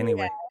going to die Yeah,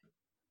 anyway.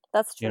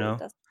 that's You true. know.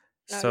 That's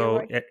no, you're So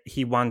right.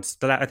 he wants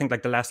I think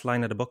like the last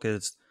line of the book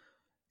is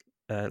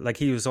like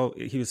he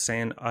was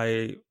saying,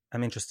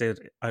 I'm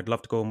interested. I'd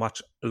love to go and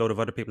watch a load of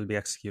other people be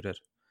executed.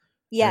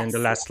 And in the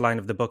Yes. last line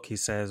of the book, he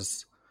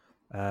says,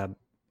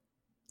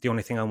 the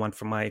only thing I want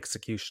from my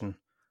execution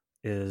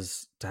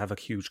is to have a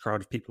huge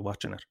crowd of people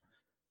watching it.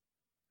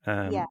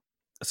 Yeah.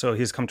 So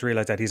he's come to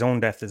realize that his own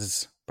death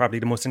is probably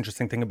the most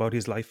interesting thing about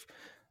his life.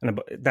 And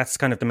that's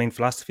kind of the main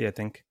philosophy, I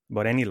think,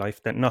 about any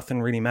life, that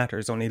nothing really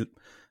matters, only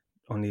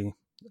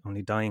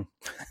dying,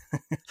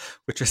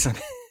 which is I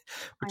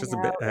a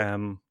bit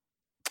know.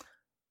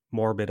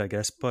 morbid, I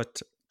guess.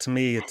 But to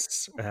me,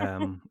 it's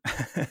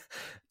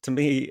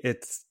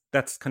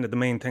that's kind of the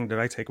main thing that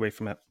I take away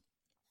from it.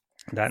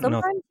 That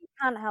Sometimes you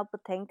can't help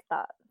but think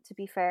that, to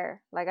be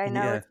fair. Like, I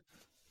know yeah. it's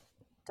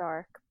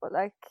dark, but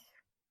like,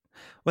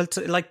 Well,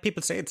 like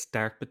people say it's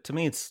dark, but to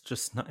me, it's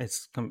just not.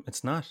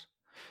 It's not.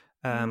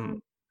 mm,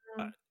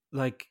 mm,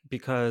 Like,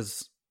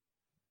 because,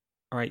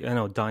 all right, I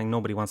know dying.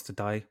 Nobody wants to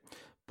die,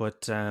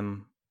 but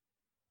to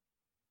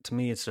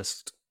me, it's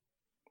just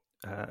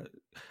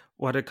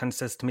what it kind of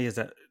says to me is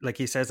that, like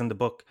he says in the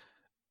book,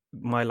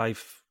 my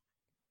life,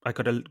 I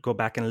could go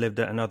back and lived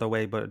it another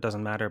way, but it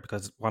doesn't matter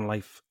because one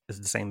life is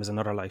the same as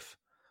another life.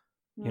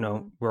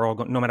 mm, We're all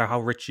going, no matter how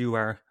rich you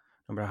are,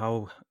 no matter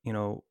how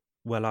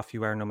well off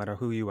you are, no matter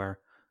who you are,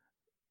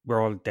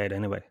 we're all dead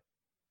anyway.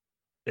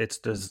 It's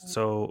just, mm.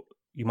 so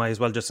you might as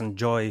well just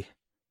enjoy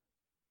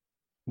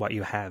what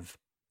you have.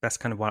 That's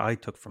kind of what I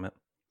took from it.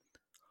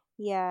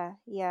 Yeah,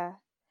 yeah.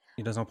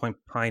 There's no point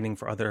pining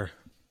for other,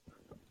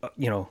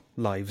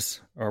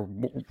 lives or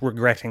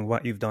regretting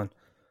what you've done.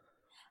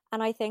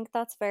 And I think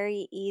that's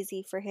very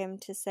easy for him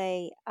to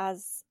say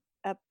as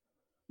a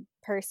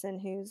person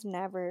who's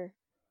never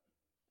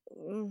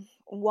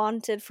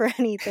wanted for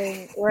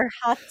anything or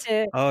had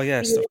to Oh be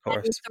yes, in of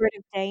any course. sort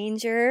of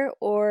danger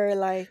or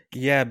like,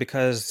 Yeah,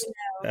 because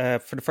you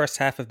for the first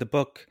half of the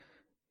book,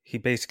 he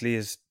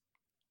basically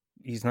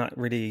he's not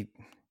really,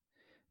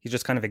 he's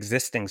just kind of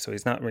existing. So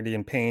he's not really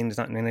in pain. He's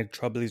not in any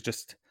trouble. He's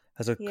just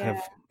has a kind yeah,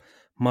 of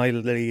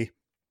mildly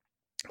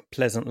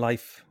pleasant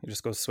life. He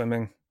just goes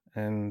swimming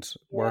and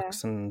yeah.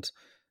 works, and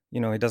he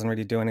doesn't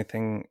really do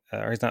anything,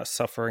 or he's not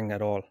suffering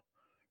at all.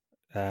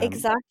 Um,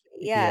 Exactly.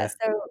 Yeah. yeah,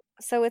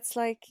 So it's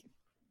like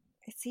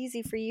it's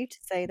easy for you to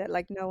say that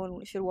like no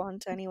one should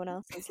want anyone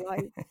else's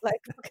life,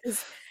 like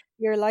because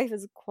your life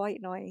is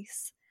quite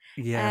nice.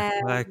 yeah.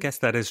 Um, Well, I guess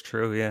that is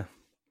true. Yeah.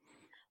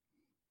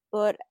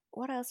 but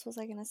what else was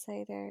I gonna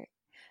say there?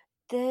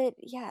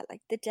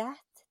 Like the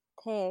death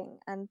thing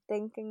and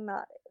thinking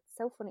that it's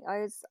so funny.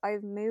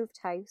 I've moved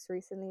house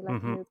recently,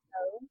 like Hmm. moved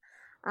home,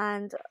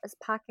 and I was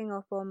packing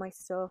up all my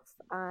stuff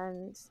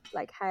and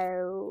like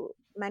how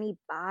many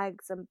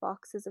bags and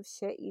boxes of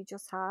shit you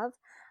just have.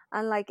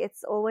 And like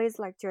it's always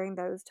like during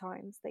those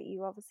times that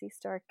you obviously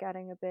start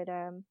getting a bit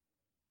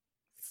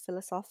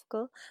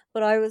philosophical.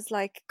 But I was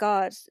like,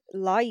 God,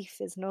 life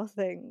is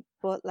nothing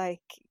but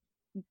like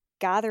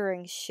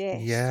gathering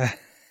shit, Yeah.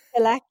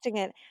 collecting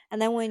it,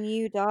 and then when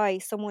you die,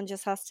 someone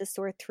just has to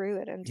sort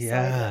through it and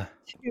decide what Yeah.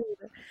 to do with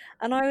it.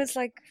 And I was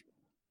like,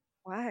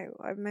 wow,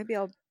 maybe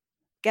I'll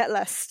get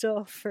less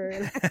stuff or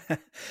like,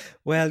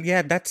 Well,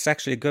 yeah, that's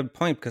actually a good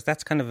point, because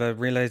that's kind of a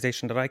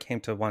realization that I came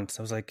to once.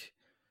 I was like,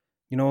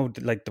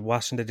 like the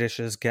washing the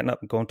dishes, getting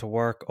up and going to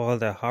work, all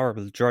the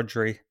horrible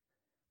drudgery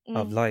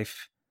of mm,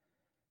 life.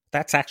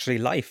 That's actually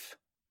life.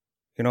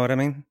 You know what I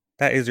mean?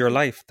 That is your mm,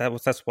 life.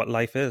 That's what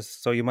life is.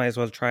 So you might as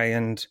well try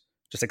and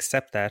just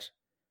accept that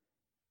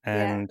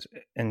yeah, and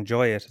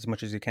enjoy it as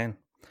much as you can.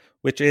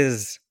 Which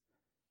is,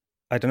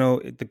 I don't know,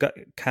 the guy,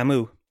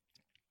 Camus,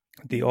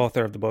 the mm,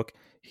 author of the book,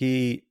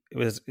 he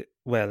was,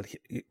 well,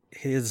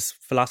 his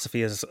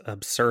philosophy is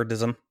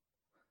absurdism,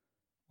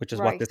 which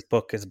is what right, this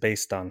book is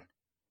based on,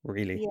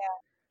 really. yeah,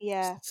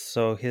 yeah,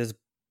 So his,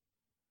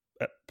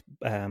 uh,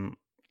 um,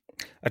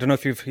 I don't know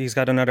if he's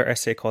got another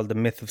essay called "The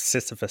Myth of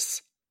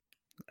Sisyphus,"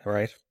 all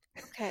right?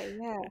 okay,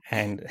 yeah,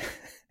 And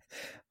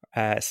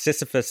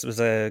Sisyphus was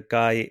a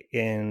guy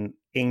in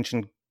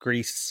ancient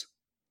Greece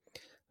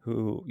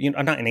who,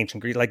 not in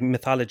ancient Greece, like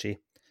mythology,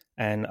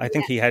 and I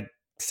think yeah, he had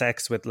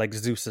sex with like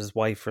Zeus's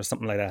wife or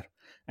something like that,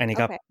 and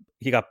okay.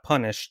 he got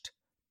punished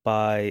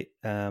by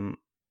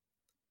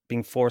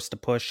being forced to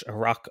push a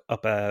rock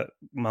up a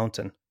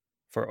mountain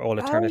for all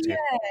Oh eternity.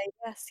 yeah,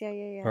 yes, yeah,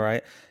 yeah, All yeah.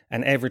 right,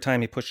 and every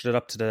time he pushed it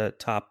up to the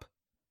top,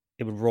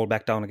 it would roll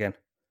back down again.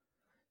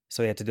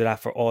 So he had to do that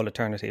for all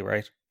eternity,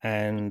 right?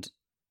 And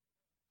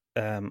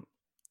um,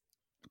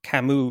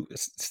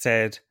 Camus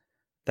said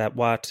that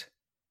what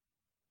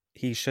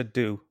he should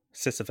do,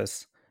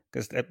 Sisyphus,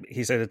 because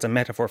he said it's a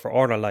metaphor for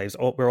all our lives.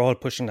 We're all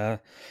pushing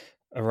a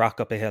rock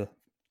up a hill,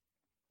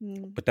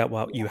 Mm, but that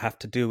what you yeah, have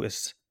to do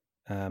is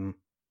um,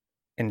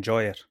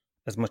 enjoy it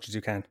as much as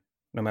you can,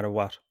 no matter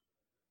what.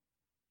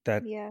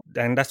 That yeah,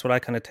 And that's what I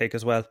kind of take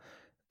as well.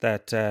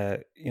 That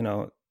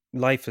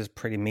life is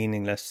pretty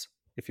meaningless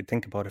if you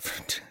think about it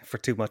for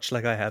too much,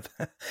 like I have.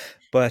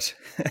 But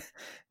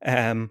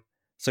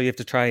so you have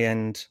to try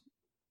and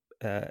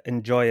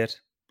enjoy it,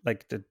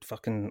 like the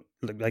fucking,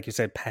 like you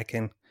said,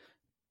 packing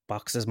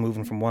boxes,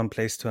 moving mm, from one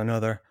place to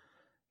another.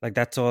 Like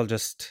that's all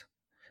just,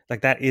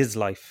 like that is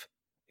life,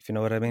 if you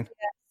know what I mean.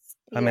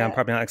 I mean, I'm Yeah.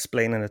 probably not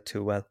explaining it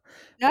too well,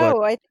 but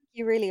No, I think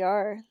you really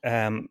are.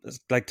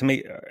 like to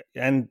me,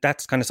 and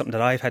that's kind of something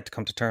that I've had to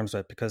come to terms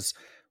with, because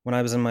when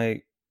I was in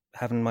my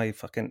having my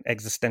fucking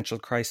existential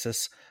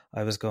crisis,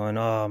 I was going,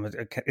 "Oh,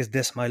 is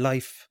this my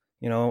life?"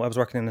 You know, I was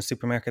working in a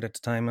supermarket at the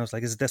time. I was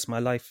like, "Is this my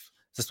life?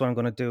 Is this what I'm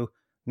going to do?"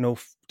 No,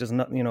 there's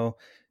not. You know,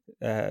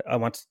 I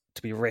want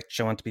to be rich.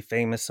 I want to be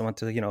famous. I want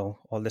to, you know,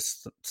 all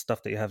this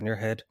stuff that you have in your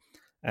head,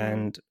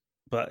 Mm. and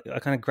but I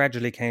kind of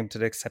gradually came to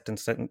the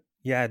acceptance that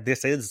yeah,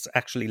 this is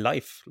actually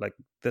life. Like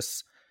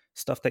this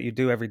stuff that you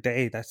do every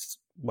day, that's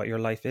what your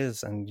life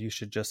is, and you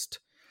should just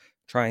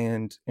try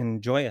and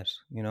enjoy it,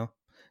 you know.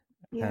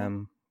 Yeah.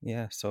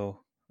 Yeah,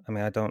 so I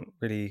mean, I don't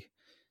really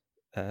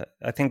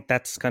I think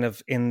that's kind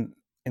of in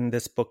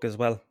this book as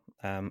well.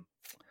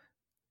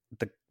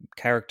 The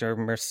character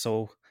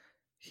Merceau,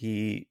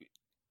 he,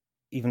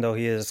 even though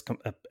he is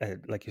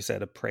like you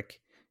said, a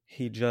prick,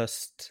 he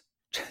just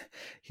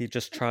he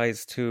just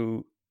tries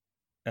to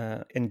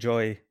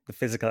enjoy the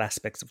physical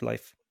aspects of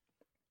life,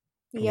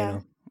 you Yeah.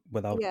 know,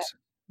 without, Yeah.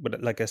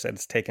 but like I said,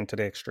 it's taken to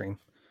the extreme.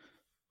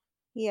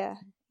 Yeah.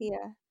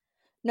 Yeah.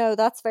 No,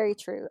 that's very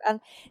true.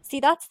 And see,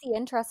 that's the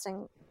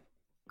interesting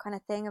kind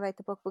of thing about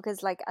the book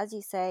because, like, as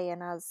you say,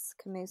 and as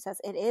Camus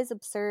says, it is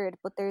absurd,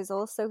 but there's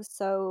also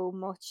so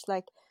much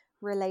like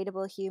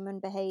relatable human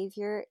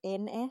behavior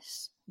in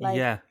it. Like,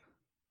 Yeah,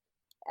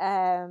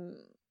 um,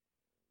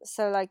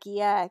 so like,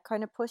 yeah, it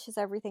kind of pushes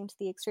everything to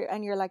the extreme,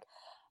 and you're like,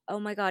 oh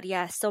my God,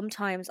 yeah,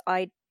 sometimes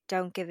I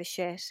don't give a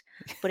shit.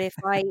 But if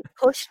I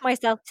pushed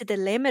myself to the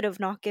limit of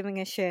not giving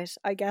a shit,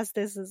 I guess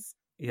this is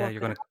yeah, what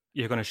could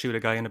you're gonna shoot a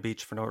guy on a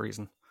beach for no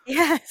reason.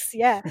 Yes,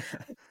 yeah.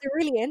 It's a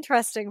really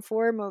interesting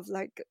form of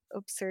like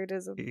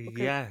absurdism because,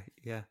 Yeah,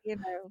 yeah, you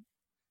know,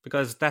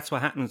 because that's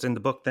what happens in the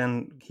book.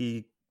 Then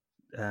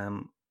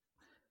um,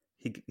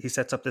 he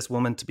sets up this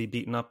woman to be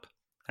beaten up,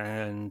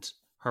 and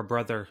her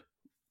brother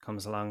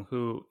comes along,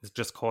 who is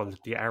just called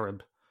the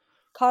Arab.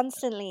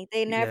 constantly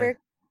they Yeah, never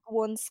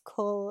once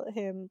call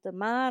him the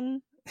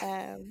man,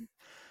 um,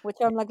 which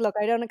I'm like, look,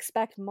 I don't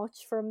expect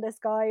much from this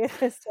guy at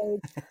this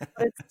stage,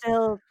 but it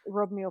still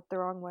rubbed me up the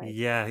wrong way.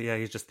 yeah, yeah.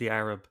 He's just the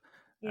Arab.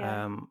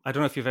 Yeah. I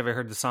don't know if you've ever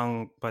heard the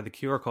song by The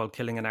Cure called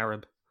 "Killing an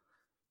Arab."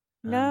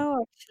 Um,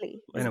 No,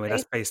 actually. Is it anyway,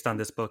 that's based? based on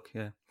this book.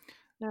 Yeah,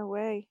 No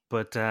way.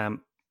 but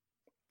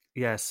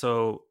yeah.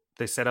 So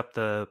they set up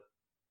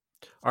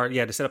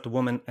they set up the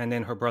woman, and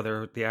then her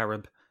brother, the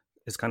Arab,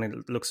 is kind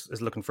of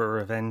looking for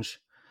revenge,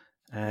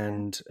 Yeah.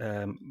 and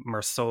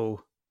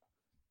Marceau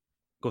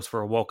goes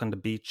for a walk on the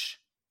beach,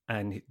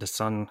 and the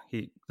sun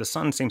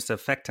seems to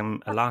affect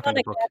him a lot in Fun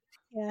the book. again.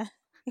 Yeah.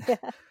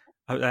 Yeah.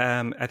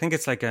 I think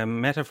it's like a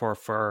metaphor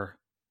for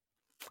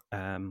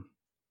um,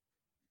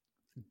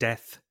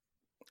 death,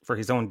 for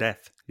his own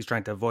death. He's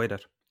trying to avoid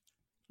it,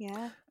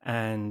 Yeah.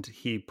 and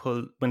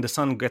when the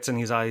sun gets in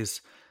his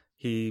eyes,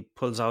 he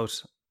pulls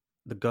out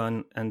the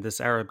gun, and this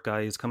Arab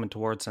guy is coming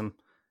towards him,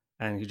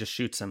 and he just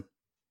shoots him.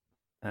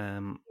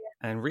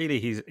 And really,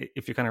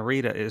 if you kind of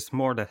read it, it's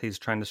more that he's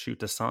trying to shoot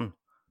the sun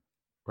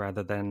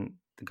rather than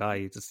the guy.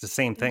 It's the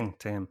same Yeah. thing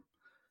to him.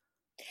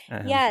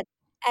 Um, Yeah,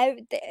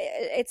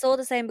 it's all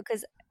the same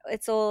because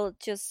it's all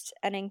just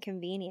an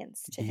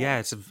inconvenience to yeah, him.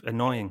 it's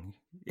annoying.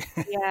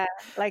 Yeah,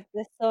 like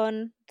the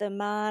sun, the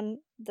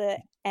man, the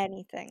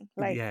anything.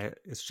 Like, Yeah,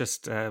 it's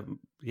just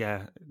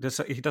yeah.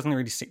 He doesn't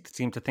really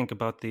seem to think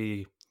about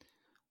the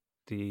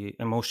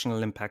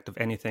emotional impact of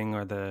anything,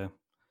 or the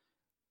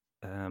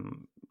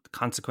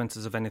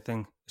consequences of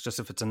anything. It's just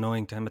if it's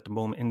annoying to him at the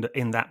moment,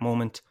 in that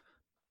moment,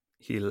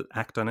 he'll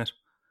act on it.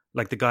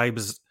 Like the guy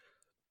was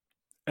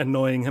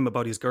annoying him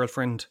about his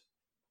girlfriend,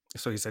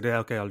 so he said, "Yeah,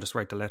 okay, I'll just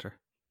write the letter,"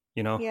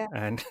 you know. yeah,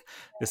 And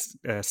this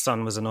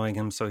son was annoying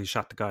him, so he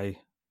shot the guy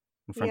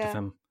in front of yeah,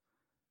 him,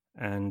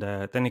 and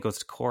then he goes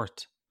to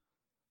court,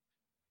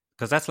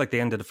 because that's like the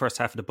end of the first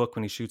half of the book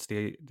when he shoots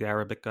the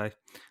Arabic guy,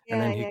 and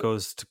yeah, then he yeah,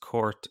 goes to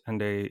court, and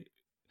they're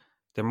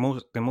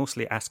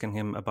mostly asking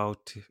him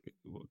about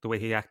the way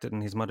he acted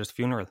in his mother's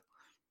funeral.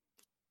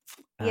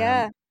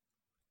 yeah, Um,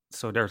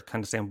 so they're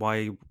kind of saying,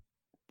 why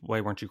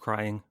weren't you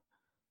crying?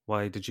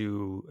 Why did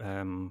you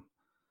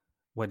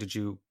why did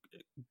you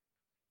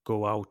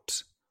go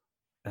out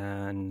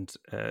and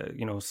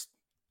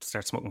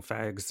start smoking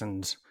fags,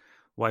 and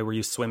why were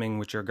you swimming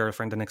with your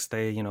girlfriend the next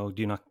day? You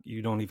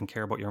don't even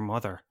care about your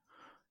mother.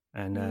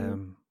 And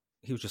mm,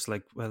 he was just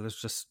like, well,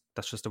 that's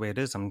just the way it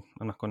is. I'm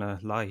not going to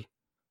lie,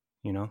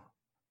 you know.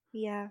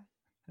 yeah.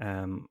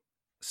 Um,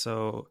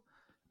 so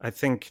I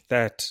think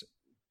that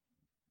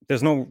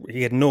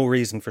he had no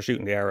reason for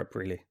shooting the Arab,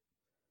 really.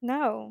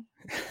 No,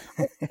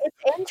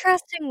 it's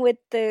interesting with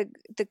the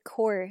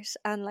court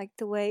and like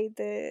the way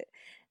the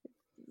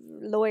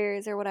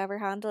lawyers or whatever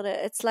handled it.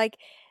 It's like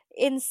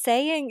in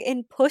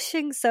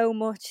pushing so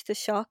much the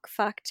shock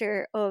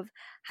factor of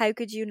how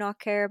could you not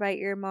care about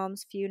your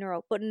mom's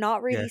funeral, but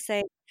not Yeah, really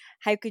saying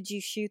how could you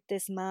shoot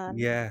this man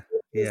yeah,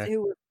 yeah,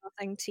 who was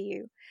nothing to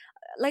you.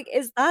 Like,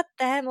 is that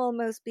them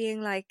almost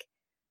being like,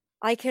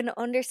 I can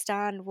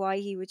understand why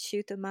he would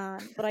shoot the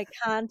man, but I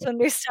can't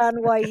understand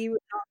why he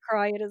would not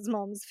cry at his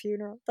mom's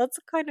funeral. That's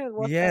kind of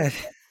what that Yeah.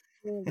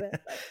 a little bit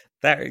like.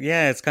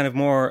 It's kind of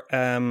more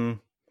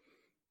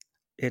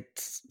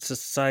it's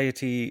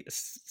society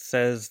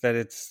says that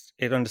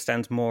it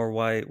understands more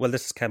why, well,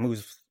 this is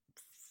Camus'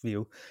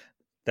 view,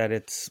 that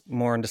it's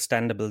more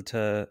understandable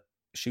to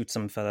shoot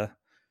some fella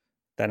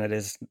than it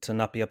is to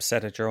not be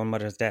upset at your own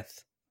mother's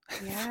death.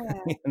 Yeah.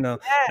 You know,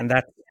 Yeah. and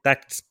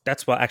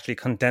that's what actually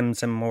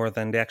condemns him more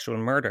than the actual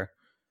murder.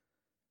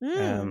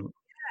 Mm.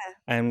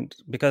 And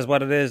because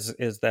what it is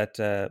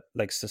that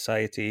like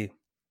society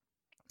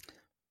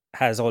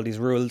has all these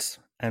rules,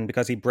 and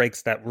because he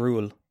breaks that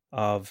rule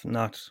of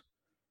not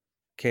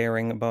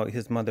caring about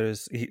his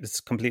mother's,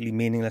 it's completely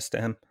meaningless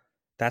to him.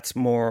 That's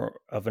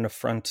more of an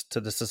affront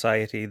to the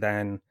society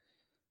than,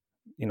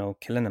 you know,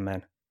 killing a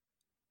man.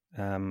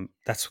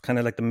 That's kind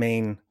of like the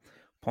main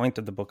point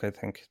of the book, I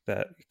think,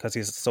 that because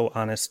he's so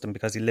honest and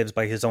because he lives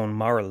by his own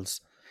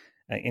morals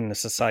in a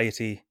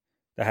society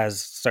that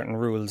has certain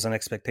rules and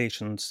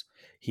expectations,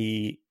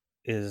 he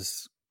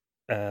is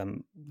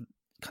um,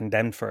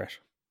 condemned for it,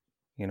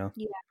 you know.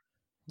 Yeah,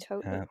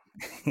 totally.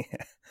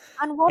 Yeah.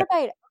 And what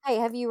about, okay,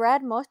 have you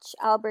read much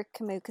Albert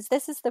Camus? Because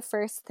this is the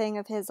first thing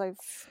of his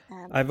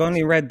I've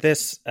only read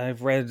this.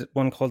 I've read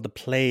one called The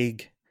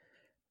Plague,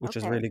 which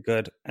is okay. really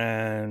good,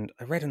 and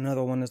I read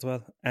another one as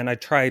well. And I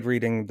tried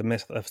reading The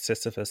Myth of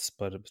Sisyphus,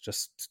 but it was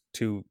just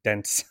too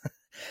dense.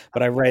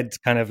 But I read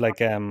kind of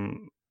like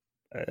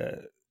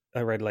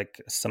I read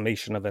like a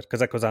summation of it because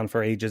that goes on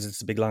for ages.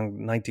 It's a big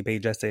long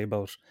 90-page essay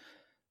about,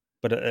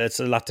 but it's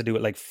a lot to do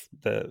with like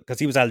because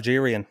he was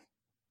Algerian,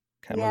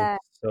 Camus, Yeah.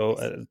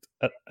 so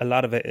a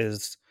lot of it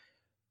is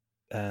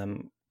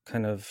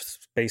kind of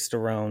based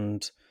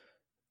around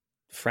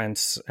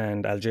France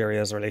and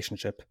Algeria's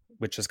relationship,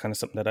 which is kind of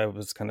something that I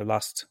was kind of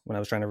lost when I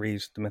was trying to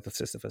read The Myth of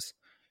Sisyphus.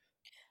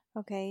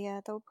 Okay,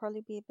 yeah, that would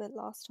probably be a bit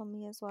lost on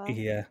me as well.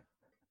 Yeah.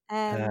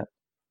 Um,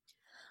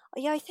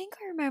 yeah, I think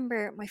I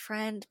remember my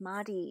friend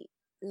Maddie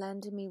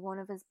lending me one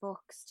of his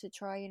books to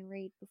try and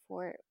read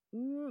before.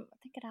 I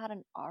think it had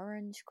an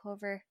orange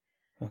cover,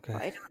 Okay.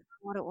 but I don't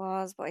know what it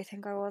was. But I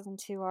think I wasn't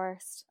too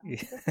arsed.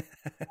 Yeah.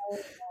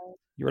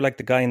 You were like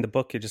the guy in the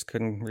book; you just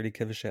couldn't really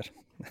give a shit.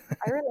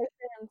 I relate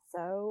to him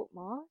so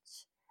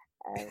much.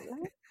 Let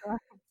me try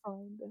and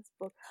find this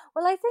book.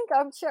 Well,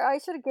 I'm sure I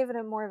should have given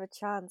it more of a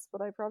chance,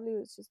 but I probably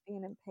was just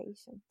being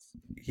impatient.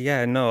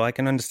 Yeah, no, I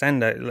can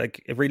understand that.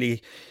 Like, it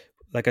really,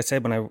 like I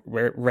said when I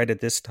read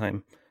it this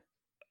time,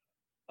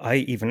 I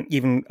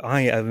even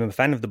I am a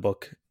fan of the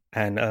book,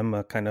 and I'm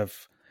a kind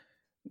of,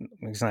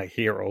 he's not a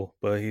hero,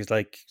 but he's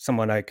like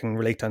someone I can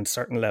relate to on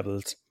certain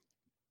levels.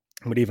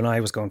 But even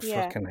I was going,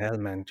 Yeah, fucking hell,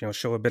 man, you know,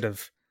 show a bit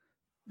of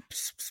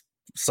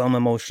some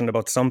emotion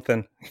about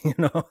something, you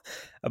know,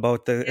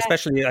 about yeah,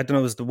 especially, I don't know,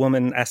 it was the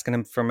woman asking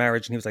him for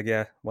marriage, and he was like,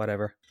 yeah,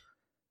 whatever,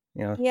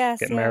 you know, yes,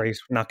 get yeah. married,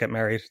 not get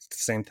married, it's the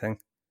same thing.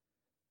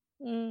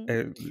 Mm.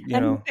 You And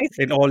know,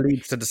 it all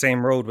leads to the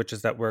same road, which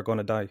is that we're going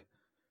to die.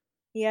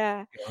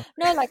 yeah, You know?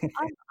 no, like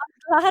I'm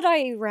glad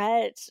I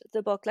read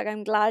the book. Like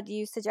I'm glad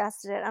you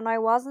suggested it, and I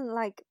wasn't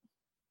like.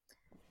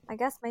 I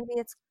guess maybe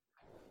it's.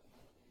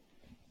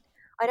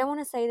 I don't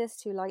want to say this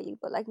too lightly,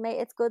 but like,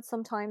 it's good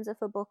sometimes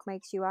if a book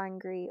makes you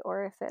angry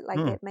or if it like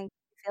Hmm. it makes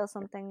you feel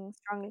something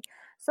strongly.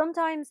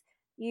 Sometimes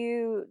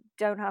you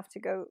don't have to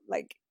go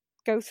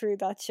through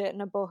that shit in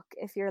a book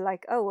if you're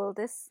like, oh well,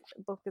 this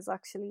book is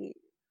actually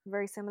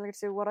very similar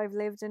to what I've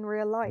lived in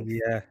real life.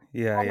 Yeah,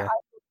 yeah, And yeah. I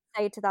would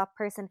say to that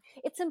person,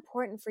 it's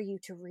important for you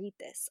to read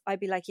this. I'd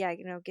be like, yeah,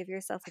 give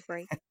yourself a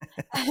break.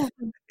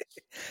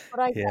 But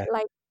I Yeah. get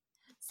like,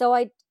 so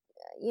I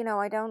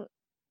don't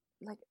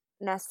like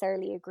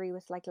necessarily agree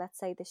with like, let's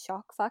say, the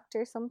shock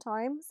factor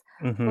sometimes,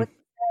 Hmm. but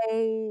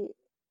I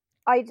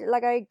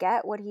I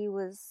get what he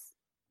was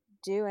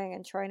doing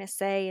and trying to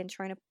say and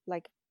trying to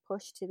like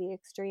push to the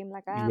extreme.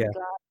 Like I am Yeah,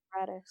 glad I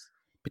read it.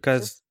 It's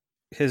just because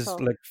his tough.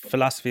 like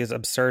philosophy is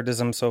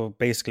absurdism. So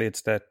basically,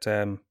 it's that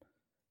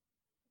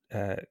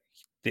uh,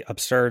 the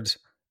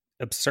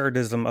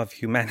absurdism of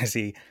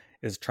humanity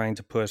is trying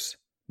to put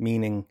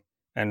meaning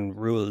and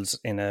rules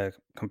in a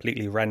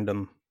completely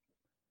random,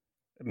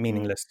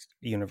 Mm, meaningless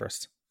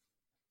universe.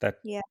 That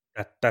yeah,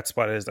 that's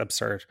what is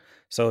absurd.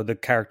 So the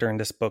character in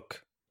this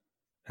book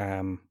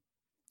um,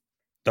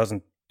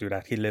 doesn't do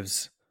that. He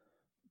lives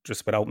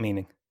just without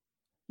meaning.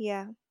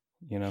 yeah.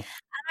 You know.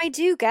 And I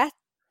do get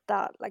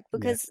that, like,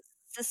 Yeah. because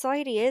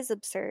society is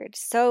absurd.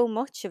 So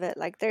much of it,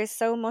 like, there's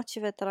so much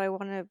of it that I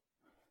want to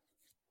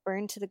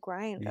burn to the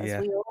ground, as Yeah.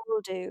 we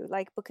all do,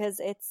 like, because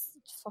it's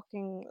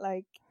fucking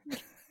like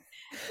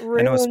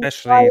I know, ruined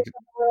especially. the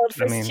world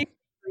I for mean, stupid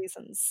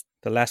reasons.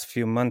 the last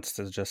few months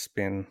has just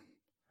been,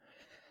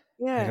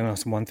 I don't Yeah, know,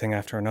 it's one thing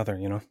after another,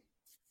 you know?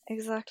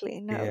 exactly.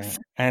 No, Yeah.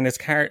 And it's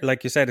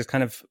like you said, it's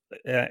kind of,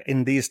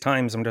 in these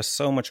times, when there's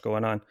so much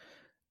going on,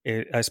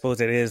 I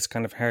suppose it is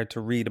kind of hard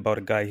to read about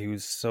a guy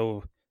who's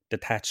so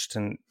detached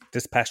and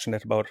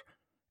dispassionate about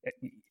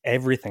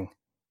everything.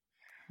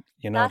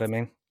 You know what I that's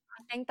mean?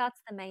 I think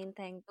that's the main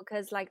thing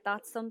because like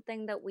that's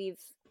something that we've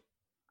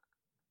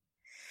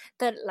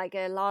that like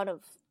a lot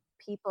of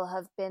people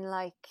have been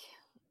like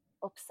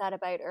upset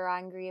about or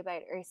angry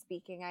about or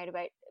speaking out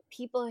about,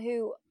 people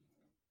who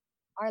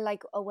are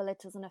like, oh well, it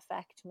doesn't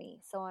affect me,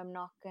 so I'm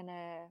not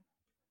gonna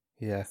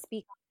Yeah.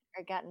 speak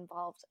or get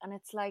involved. And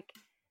it's like,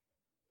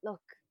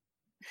 look,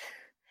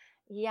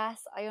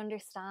 yes, I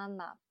understand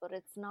that, but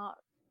it's not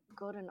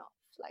good enough.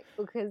 Like,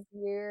 because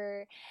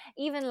you're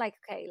even like,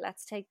 okay,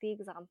 let's take the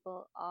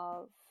example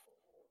of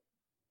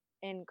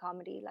in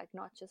comedy, like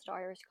not just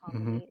Irish Hmm.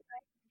 comedy,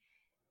 like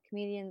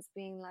comedians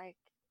being like,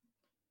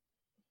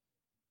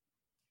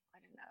 I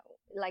don't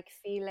know, like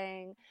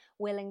feeling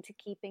willing to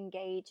keep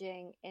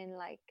engaging in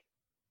like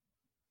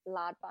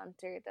lad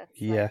banter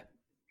that's like Yeah.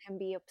 can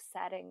be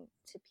upsetting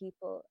to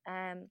people,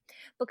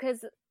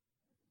 because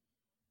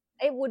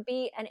it would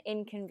be an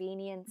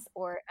inconvenience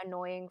or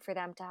annoying for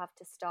them to have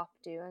to stop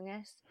doing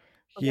it,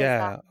 because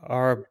that Yeah.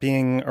 Or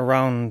being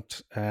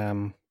around,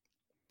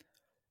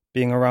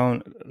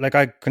 like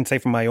I can say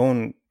from my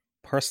own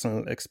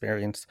personal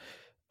experience,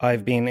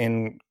 I've mm, been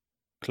in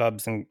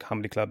clubs and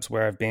comedy clubs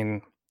where I've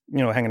been,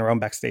 hanging around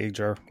backstage,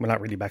 or well,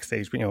 not really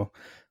backstage, but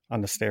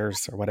on the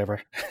stairs or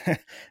whatever,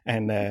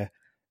 and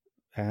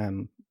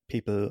um,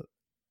 people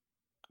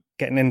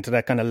getting into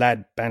that kind of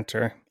lad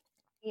banter,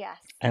 yes,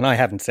 and I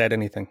haven't said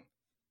anything,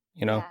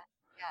 you know,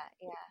 yeah,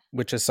 yeah,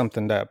 which is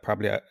something that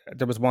probably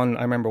there was one.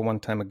 I remember one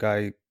time a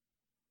guy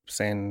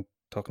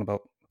talking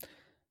about,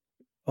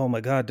 oh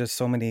my God, there's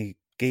so many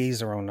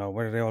gays around now.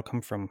 Where do they all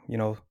come from?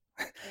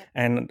 yeah,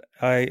 And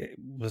I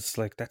was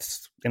like,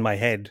 that's in my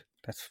head.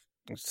 It's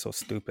so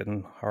stupid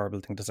and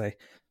horrible thing to say.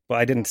 But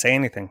I yeah. didn't say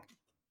anything,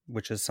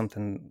 which is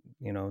something,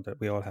 that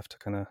we all have to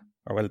kind of,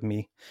 or well,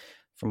 me,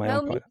 from my own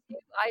No, me point. too.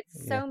 I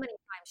Yeah. so many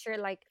times, sure,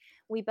 like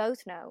we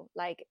both know,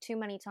 like too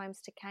many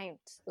times to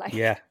count. Like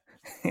Yeah.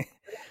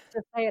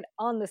 just say it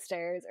on the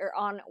stairs or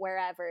on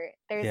wherever.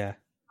 There's Yeah.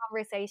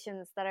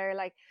 conversations that are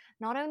like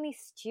not only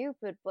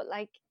stupid but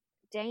like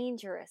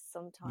dangerous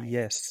sometimes.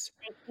 Yes.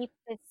 They keep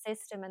this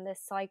system and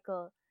this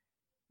cycle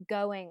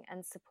going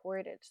and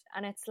supported.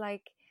 And it's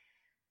like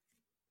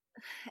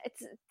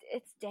it's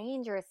it's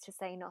dangerous to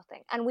say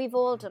nothing. And we've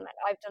all done it.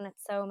 I've done it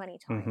so many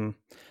times. Mm-hmm.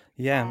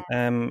 Yeah.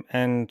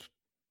 And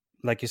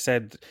like you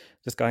said,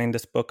 this guy in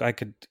this book, I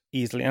could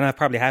easily, and I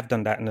probably have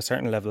done that in a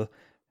certain level,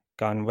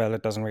 gone, well,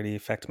 it doesn't really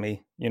affect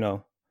me,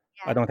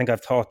 I Yeah, don't think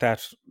I've thought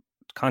that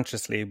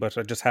consciously, but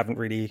I just haven't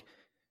really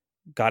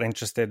got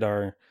interested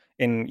or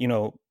in,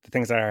 the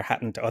things that are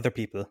happening to other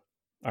people,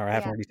 or I yeah,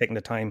 haven't really taken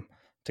the time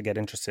to get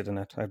interested in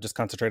it. I've just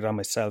concentrated on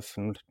myself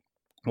and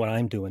what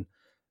I'm doing.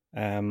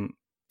 Um,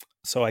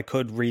 so I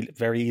could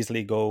very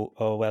easily go,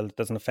 oh, well, it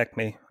doesn't affect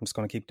me. I'm just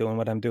going to keep doing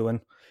what I'm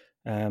doing,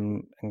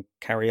 and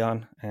carry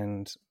on.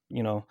 And,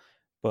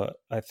 but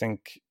I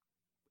think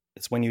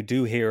it's when you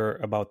do hear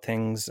about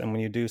things and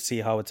when you do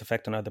see how it's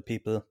affecting other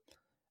people,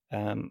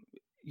 um,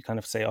 you kind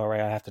of say, all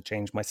right, I have to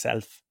change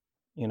myself.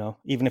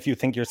 Even if you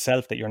think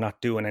yourself that you're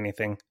not doing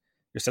anything,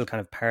 you're still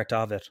kind of part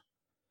of it.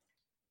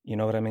 You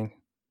know what I mean?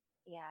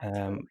 yeah,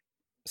 totally. Um,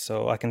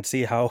 so I can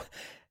see how,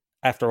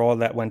 after all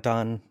that went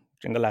on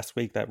during the last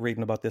week, that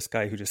reading about this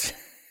guy who just,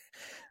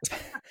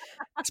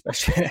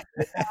 especially,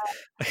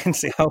 I can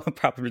see how it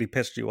probably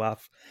pissed you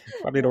off.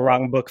 Probably the Yeah.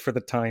 wrong book for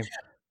the time.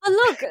 But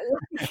look,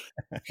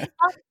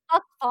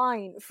 that's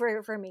fine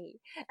for me.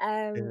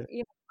 Yeah.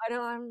 You know, I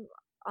know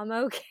I'm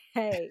okay.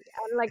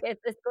 And like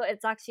it's good.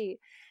 It's actually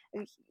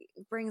it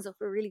brings up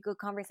a really good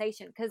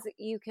conversation because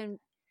you can,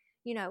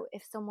 you know,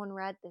 if someone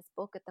read this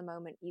book at the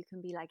moment, you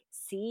can be like,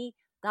 see,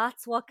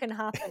 that's what can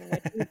happen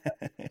with you.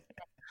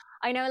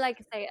 I know,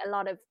 like say, a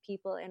lot of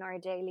people in our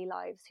daily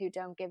lives who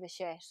don't give a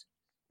shit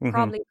Hmm.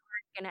 probably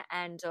aren't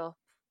gonna end up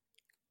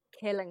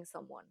killing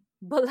someone,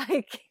 but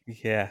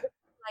Yeah.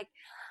 like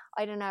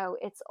I don't know,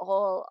 it's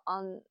all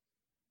on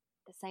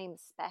the same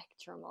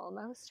spectrum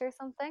almost or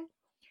something.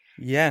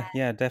 Yeah.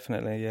 Yeah.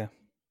 Definitely. Yeah.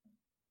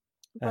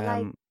 But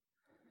like, Um.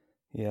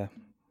 Yeah.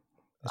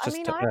 It's I just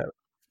mean, I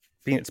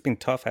it's been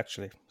tough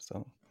actually.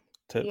 So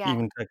to yeah,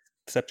 even to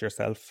accept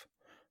yourself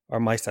or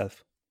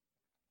myself,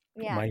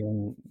 yeah, my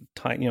own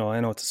time. I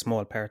know it's a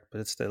small part,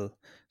 but it's still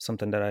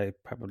something that I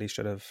probably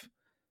should have,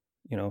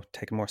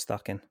 taken more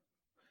stock in.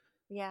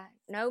 yeah.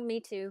 No, me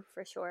too,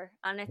 for sure.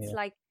 And it's Yeah.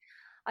 like,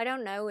 I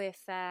don't know if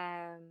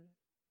I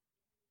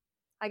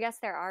guess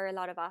there are a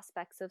lot of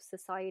aspects of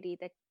society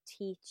that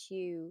teach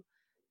you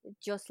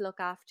just look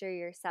after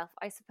yourself.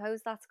 I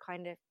suppose that's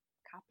kind of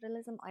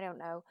capitalism. I don't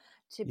know.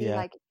 To be Yeah.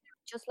 like,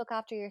 just look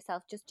after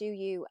yourself, just do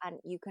you, and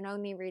you can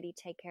only really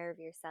take care of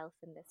yourself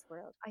in this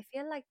world. I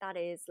feel like that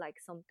is like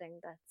something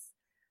that's,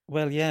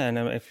 Well, yeah, and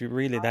if you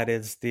really, that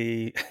is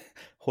the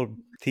whole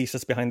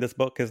thesis behind this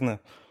book, isn't it?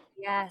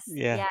 yes,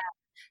 Yeah. yeah.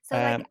 So,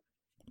 like, Um,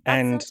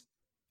 that's some, and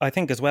I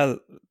think as well,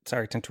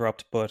 sorry to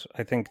interrupt, but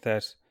I think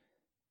that,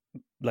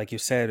 like you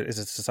said, is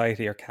it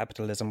society or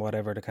capitalism,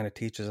 whatever, that kind of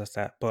teaches us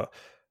that. But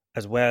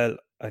as well,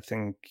 I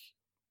think,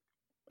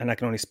 and I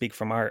can only speak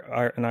from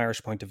an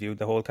Irish point of view,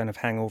 the whole kind of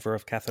hangover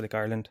of Catholic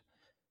Ireland.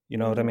 You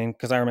know what I mm, mean?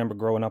 Because I remember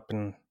growing up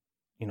and,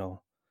 you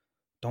know,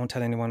 don't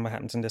tell anyone what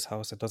happens in this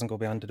house. It doesn't go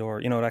beyond the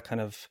door. That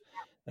kind of,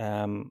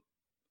 um,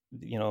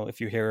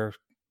 if you hear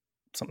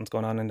something's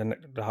going on in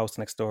the house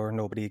next door,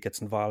 nobody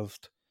gets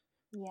involved.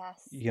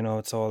 Yes.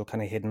 It's all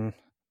kind of hidden.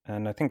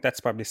 And I think that's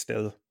probably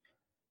still,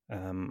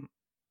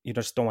 you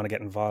just don't want to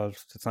get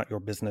involved. It's not your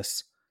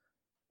business.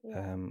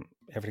 Yeah.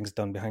 Everything's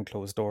done behind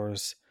closed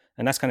doors.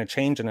 And that's kind of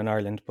changing in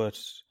Ireland. But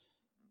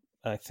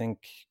I think,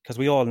 because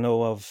we all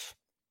know of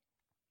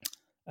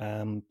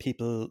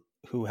people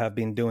who have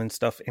been doing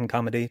stuff in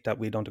comedy that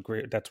we don't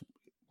agree, that's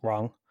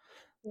wrong.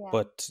 Yeah.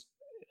 But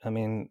I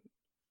mean,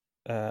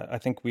 I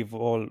think we've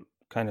all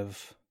kind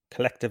of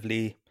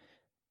collectively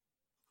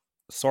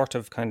sort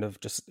of kind of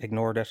just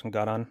ignored it and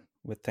got on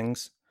with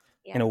things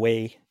in a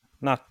way.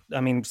 Not,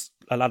 I mean,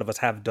 a lot of us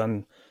have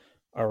done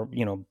or,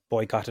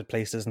 boycotted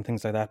places and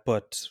things like that,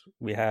 but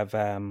we have,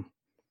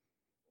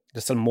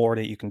 there's still more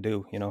that you can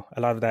do,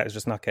 a lot of that is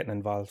just not getting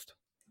involved,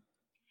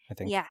 I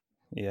think. Yeah.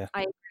 Yeah.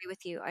 I agree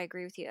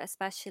with you,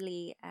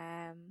 especially,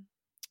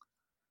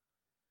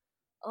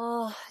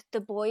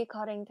 the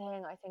boycotting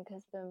thing, I think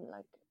has been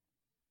like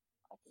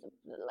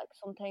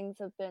some things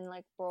have been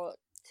like brought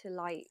to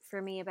light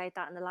for me about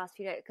that in the last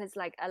few days, because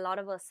like a lot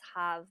of us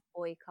have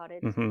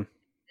boycotted Mm-hmm.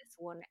 this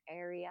one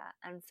area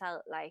and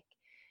felt like,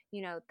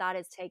 that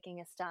is taking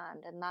a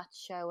stand and that's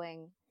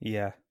showing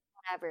Yeah.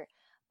 whatever.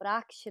 But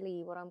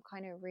actually what I'm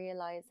kind of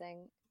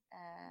realizing,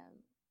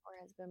 or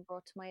has been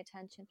brought to my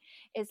attention,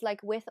 is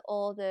like with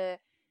all the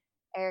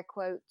air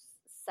quotes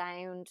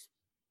sound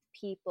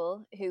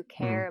people who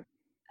care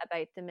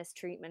about the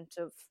mistreatment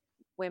of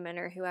women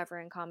or whoever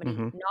in comedy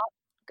not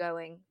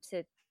going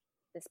to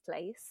this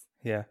place,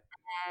 Yeah.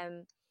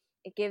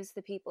 it gives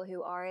the people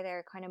who are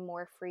there kind of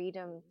more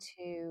freedom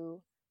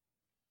to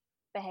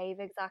behave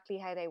exactly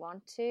how they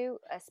want to,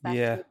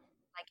 especially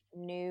like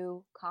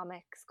new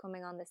comics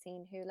coming on the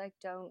scene who like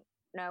don't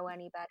know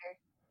any better.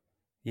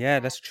 Yeah,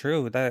 that's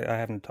true. That I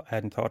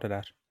hadn't thought of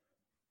that,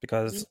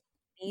 because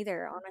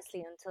Either,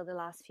 honestly, until the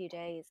last few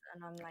days,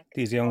 and I'm like,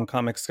 these young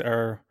comics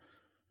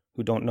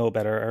who don't know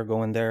better are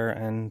going there,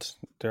 and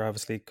there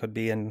obviously could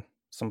be in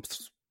some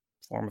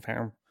form of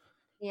harm.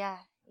 Yeah,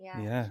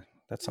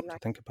 That's something to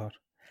think about.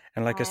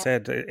 And like I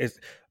said, it's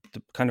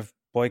the kind of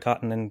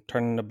boycotting and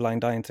turning a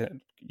blind eye into,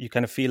 you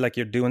kind of feel like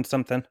you're doing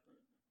something.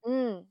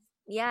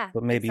 Yeah,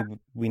 but maybe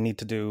we need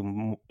to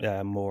do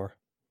more.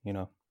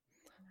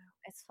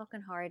 It's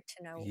fucking hard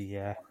to know.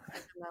 Yeah.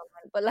 At the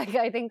moment, but like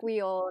I think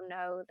we all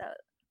know that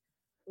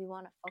we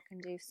want to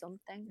fucking do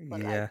something.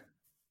 But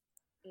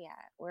Yeah.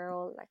 We're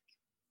all like,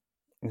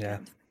 yeah.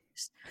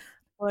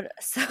 But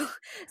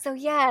so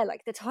yeah,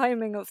 like the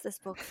timing of this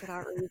book for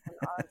that reason,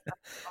 I was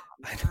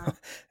like, I know,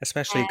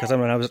 especially because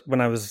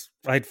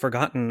I'd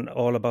forgotten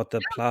all about the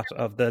plot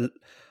of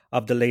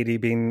the lady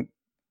being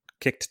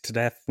kicked to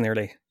death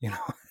nearly. I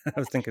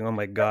was thinking, oh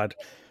my god,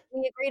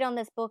 we agreed on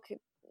this book,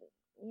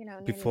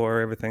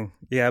 before everything.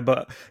 Yeah,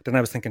 but then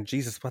I was thinking,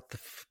 Jesus,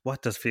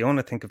 what does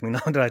Fiona think of me now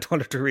that I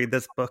told her to read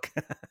this book?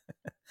 Guys,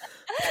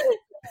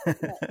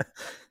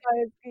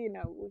 we've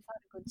had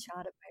a good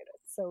chat about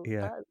it, so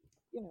that,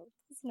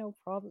 there's no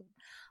problem.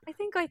 I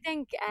think I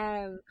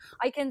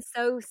can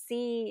so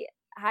see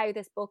how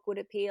this book would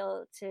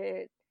appeal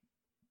to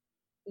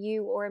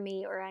you or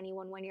me or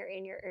anyone when you're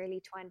in your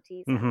early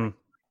 20s and like,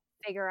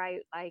 figure out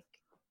like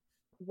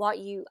what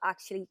you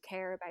actually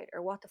care about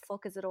or what the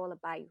fuck is it all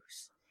about.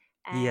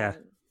 Yeah,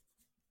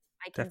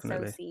 I can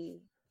definitely. so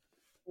see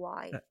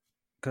why.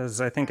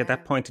 Because I think at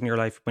that point in your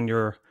life, when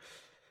you're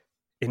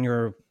in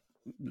your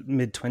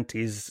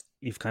mid-20s,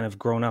 you've kind of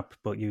grown up,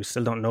 but you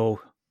still don't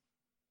know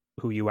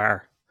who you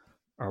are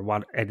or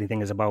what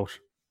anything is about.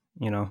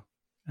 You're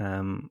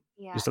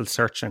still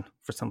searching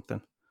for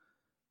something,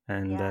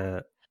 and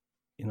I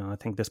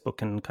think this book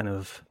can kind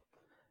of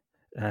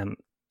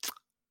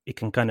it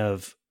can kind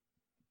of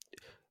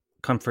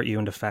comfort you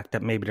in the fact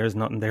that maybe there's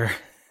nothing there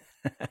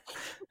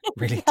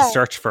really to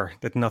search for,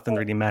 that nothing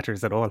really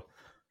matters at all.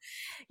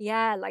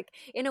 Yeah, like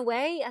in a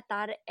way at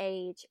that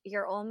age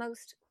you're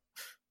almost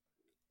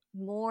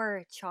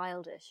more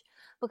childish,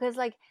 because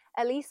like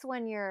at least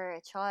when you're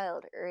a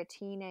child or a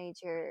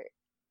teenager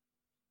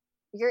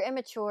you're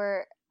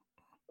immature,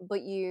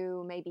 but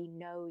you maybe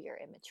know you're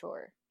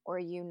immature, or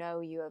you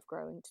have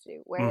growing to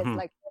do, whereas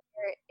like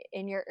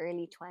in your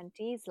early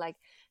 20s, like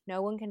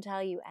no one can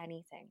tell you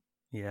anything.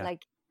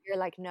 Like you're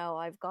like, no,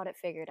 I've got it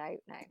figured out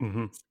now. So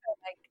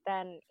like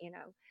then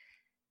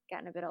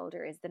getting a bit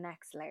older is the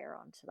next layer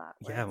onto that.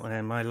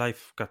 And my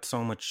life got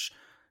so much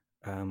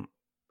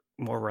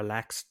more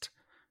relaxed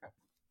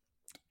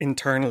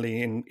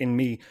internally in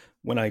me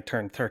when I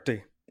turned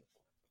 30.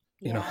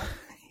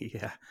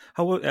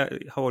 How old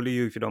are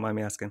you, if you don't mind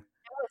me asking? No,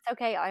 it's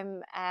okay.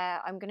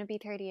 I'm gonna be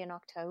 30 in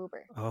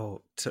October.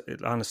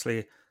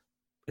 Honestly,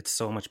 it's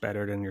so much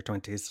better than your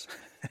 20s.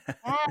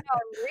 I'm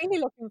really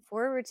looking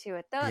forward to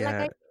it though.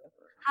 Like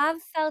I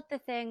have felt the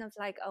thing of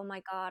like, oh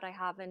my god, I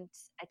haven't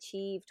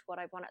achieved what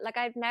I wanted. Like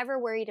I've never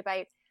worried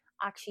about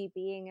actually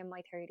being in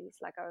my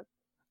 30s. Like I was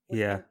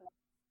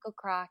good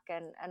crack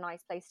and a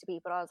nice place to be,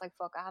 but I was like,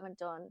 fuck, I haven't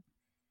done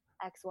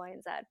X, Y,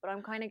 and Z. But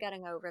I'm kind of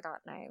getting over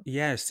that now.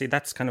 Yeah, see,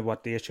 that's kind of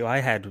what the issue I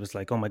had was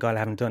like, oh my god, I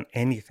haven't done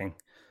anything.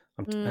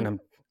 And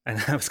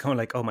I was going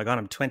like, oh my God,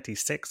 I'm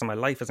 26 and my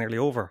life is nearly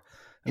over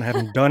and I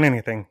haven't done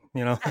anything,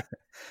 you know?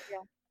 Yeah.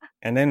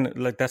 And then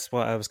like, that's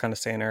what I was kind of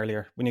saying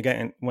earlier. When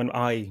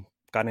I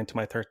got into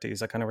my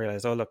 30s, I kind of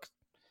realized, oh, look,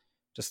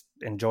 just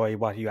enjoy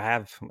what you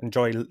have.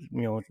 Try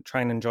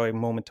and enjoy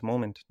moment to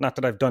moment. Not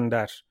that I've done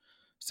that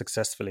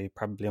successfully,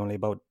 probably only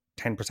about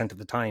 10% of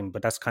the time,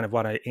 but that's kind of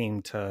what I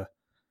aim to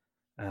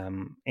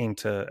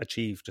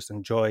achieve. Just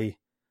enjoy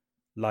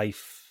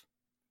life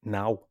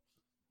now,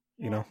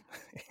 you know?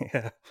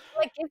 Yeah.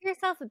 Like, give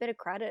yourself a bit of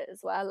credit as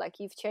well. Like,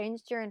 you've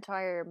changed your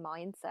entire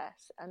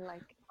mindset and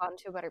like gone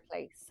to a better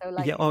place. So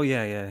like, Yeah. Oh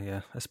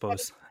yeah. I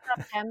suppose.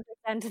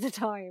 10% of the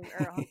time,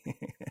 or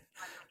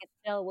it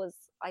still was,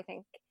 I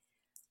think,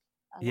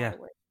 a lot of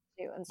work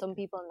to do, and some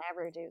people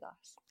never do that.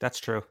 That's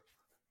true,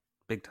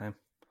 big time.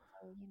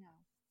 So,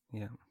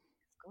 yeah,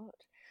 it's good.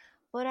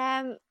 But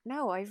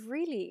no, I've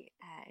really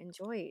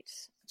enjoyed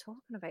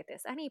talking about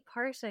this. Any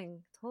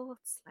parting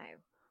thoughts now?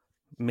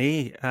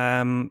 Me,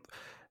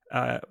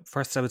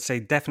 first I would say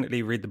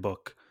definitely read the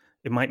book.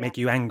 It might make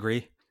you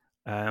angry.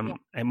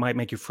 It might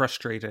make you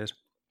frustrated,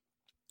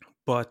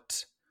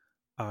 but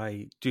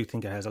I do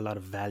think it has a lot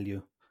of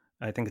value.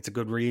 I think it's a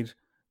good read.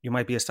 You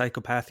might be a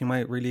psychopath. You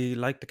might really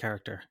like the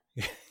character.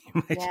 You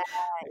might,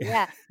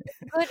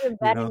 Good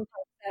embedding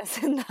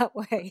process in that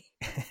way.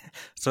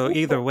 So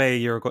either way,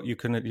 you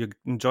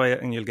enjoy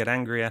it and you'll get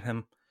angry at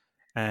him,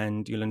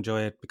 and you'll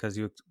enjoy it because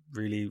you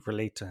really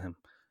relate to him.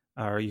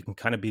 Or you can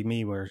kind of be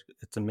me, where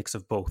it's a mix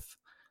of both.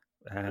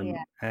 And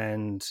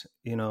and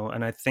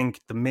I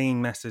think the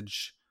main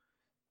message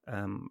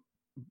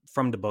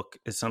from the book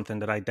is something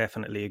that I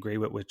definitely agree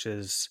with, which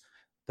is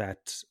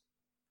that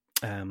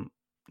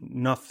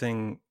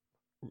nothing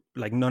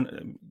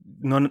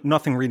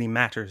really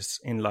matters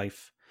in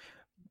life,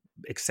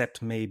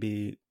 except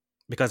maybe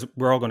because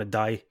we're all going to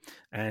die,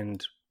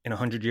 and in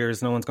 100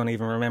 years no one's going to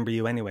even remember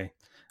you anyway.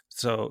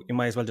 So you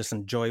might as well just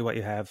enjoy what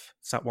you have,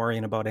 stop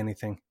worrying about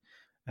anything,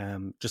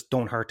 just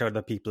don't hurt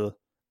other people,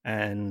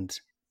 and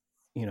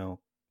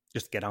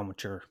just get on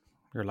with your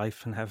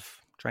life and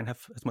try and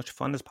have as much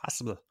fun as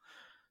possible,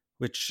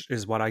 which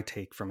is what I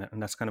take from it.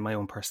 And that's kind of my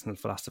own personal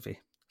philosophy.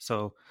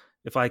 So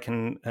if I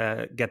can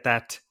get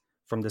that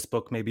from this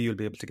book, maybe you'll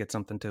be able to get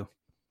something too.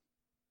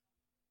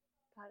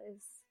 That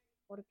is,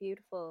 what a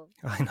beautiful...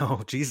 I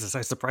know, Jesus,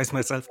 I surprised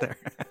myself there.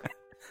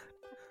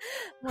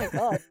 Oh my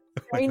God.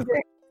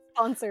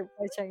 Sponsored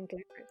by Shane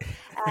Clifford.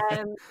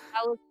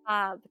 That was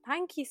fab.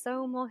 Thank you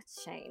so much,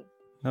 Shane.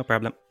 No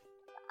problem.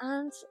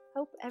 And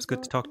hope everyone... It's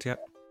good to talk to you.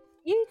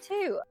 You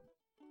too.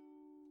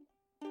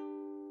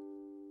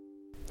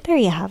 There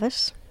you have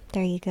it.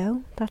 There you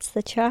go. That's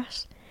the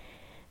chat.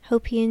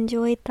 Hope you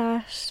enjoyed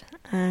that,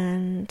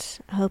 and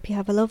I hope you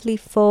have a lovely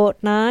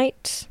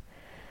fortnight.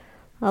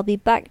 I'll be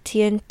back to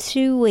you in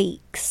 2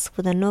 weeks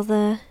with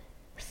another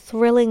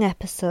thrilling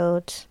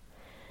episode.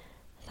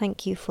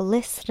 Thank you for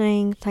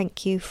listening.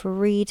 Thank you for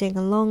reading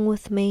along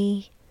with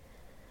me.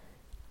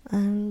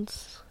 And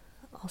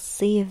I'll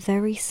see you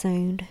very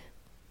soon.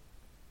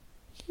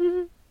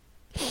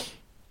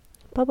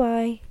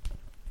 Bye-bye.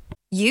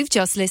 You've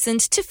just listened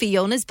to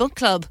Fiona's Book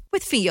Club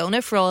with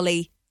Fiona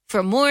Frawley.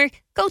 For more,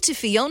 go to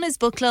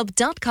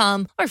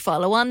fionasbookclub.com or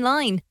follow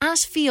online at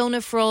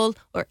Fiona Frawl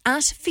or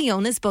at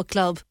Fiona's Book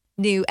Club.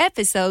 New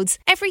episodes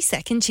every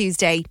second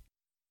Tuesday.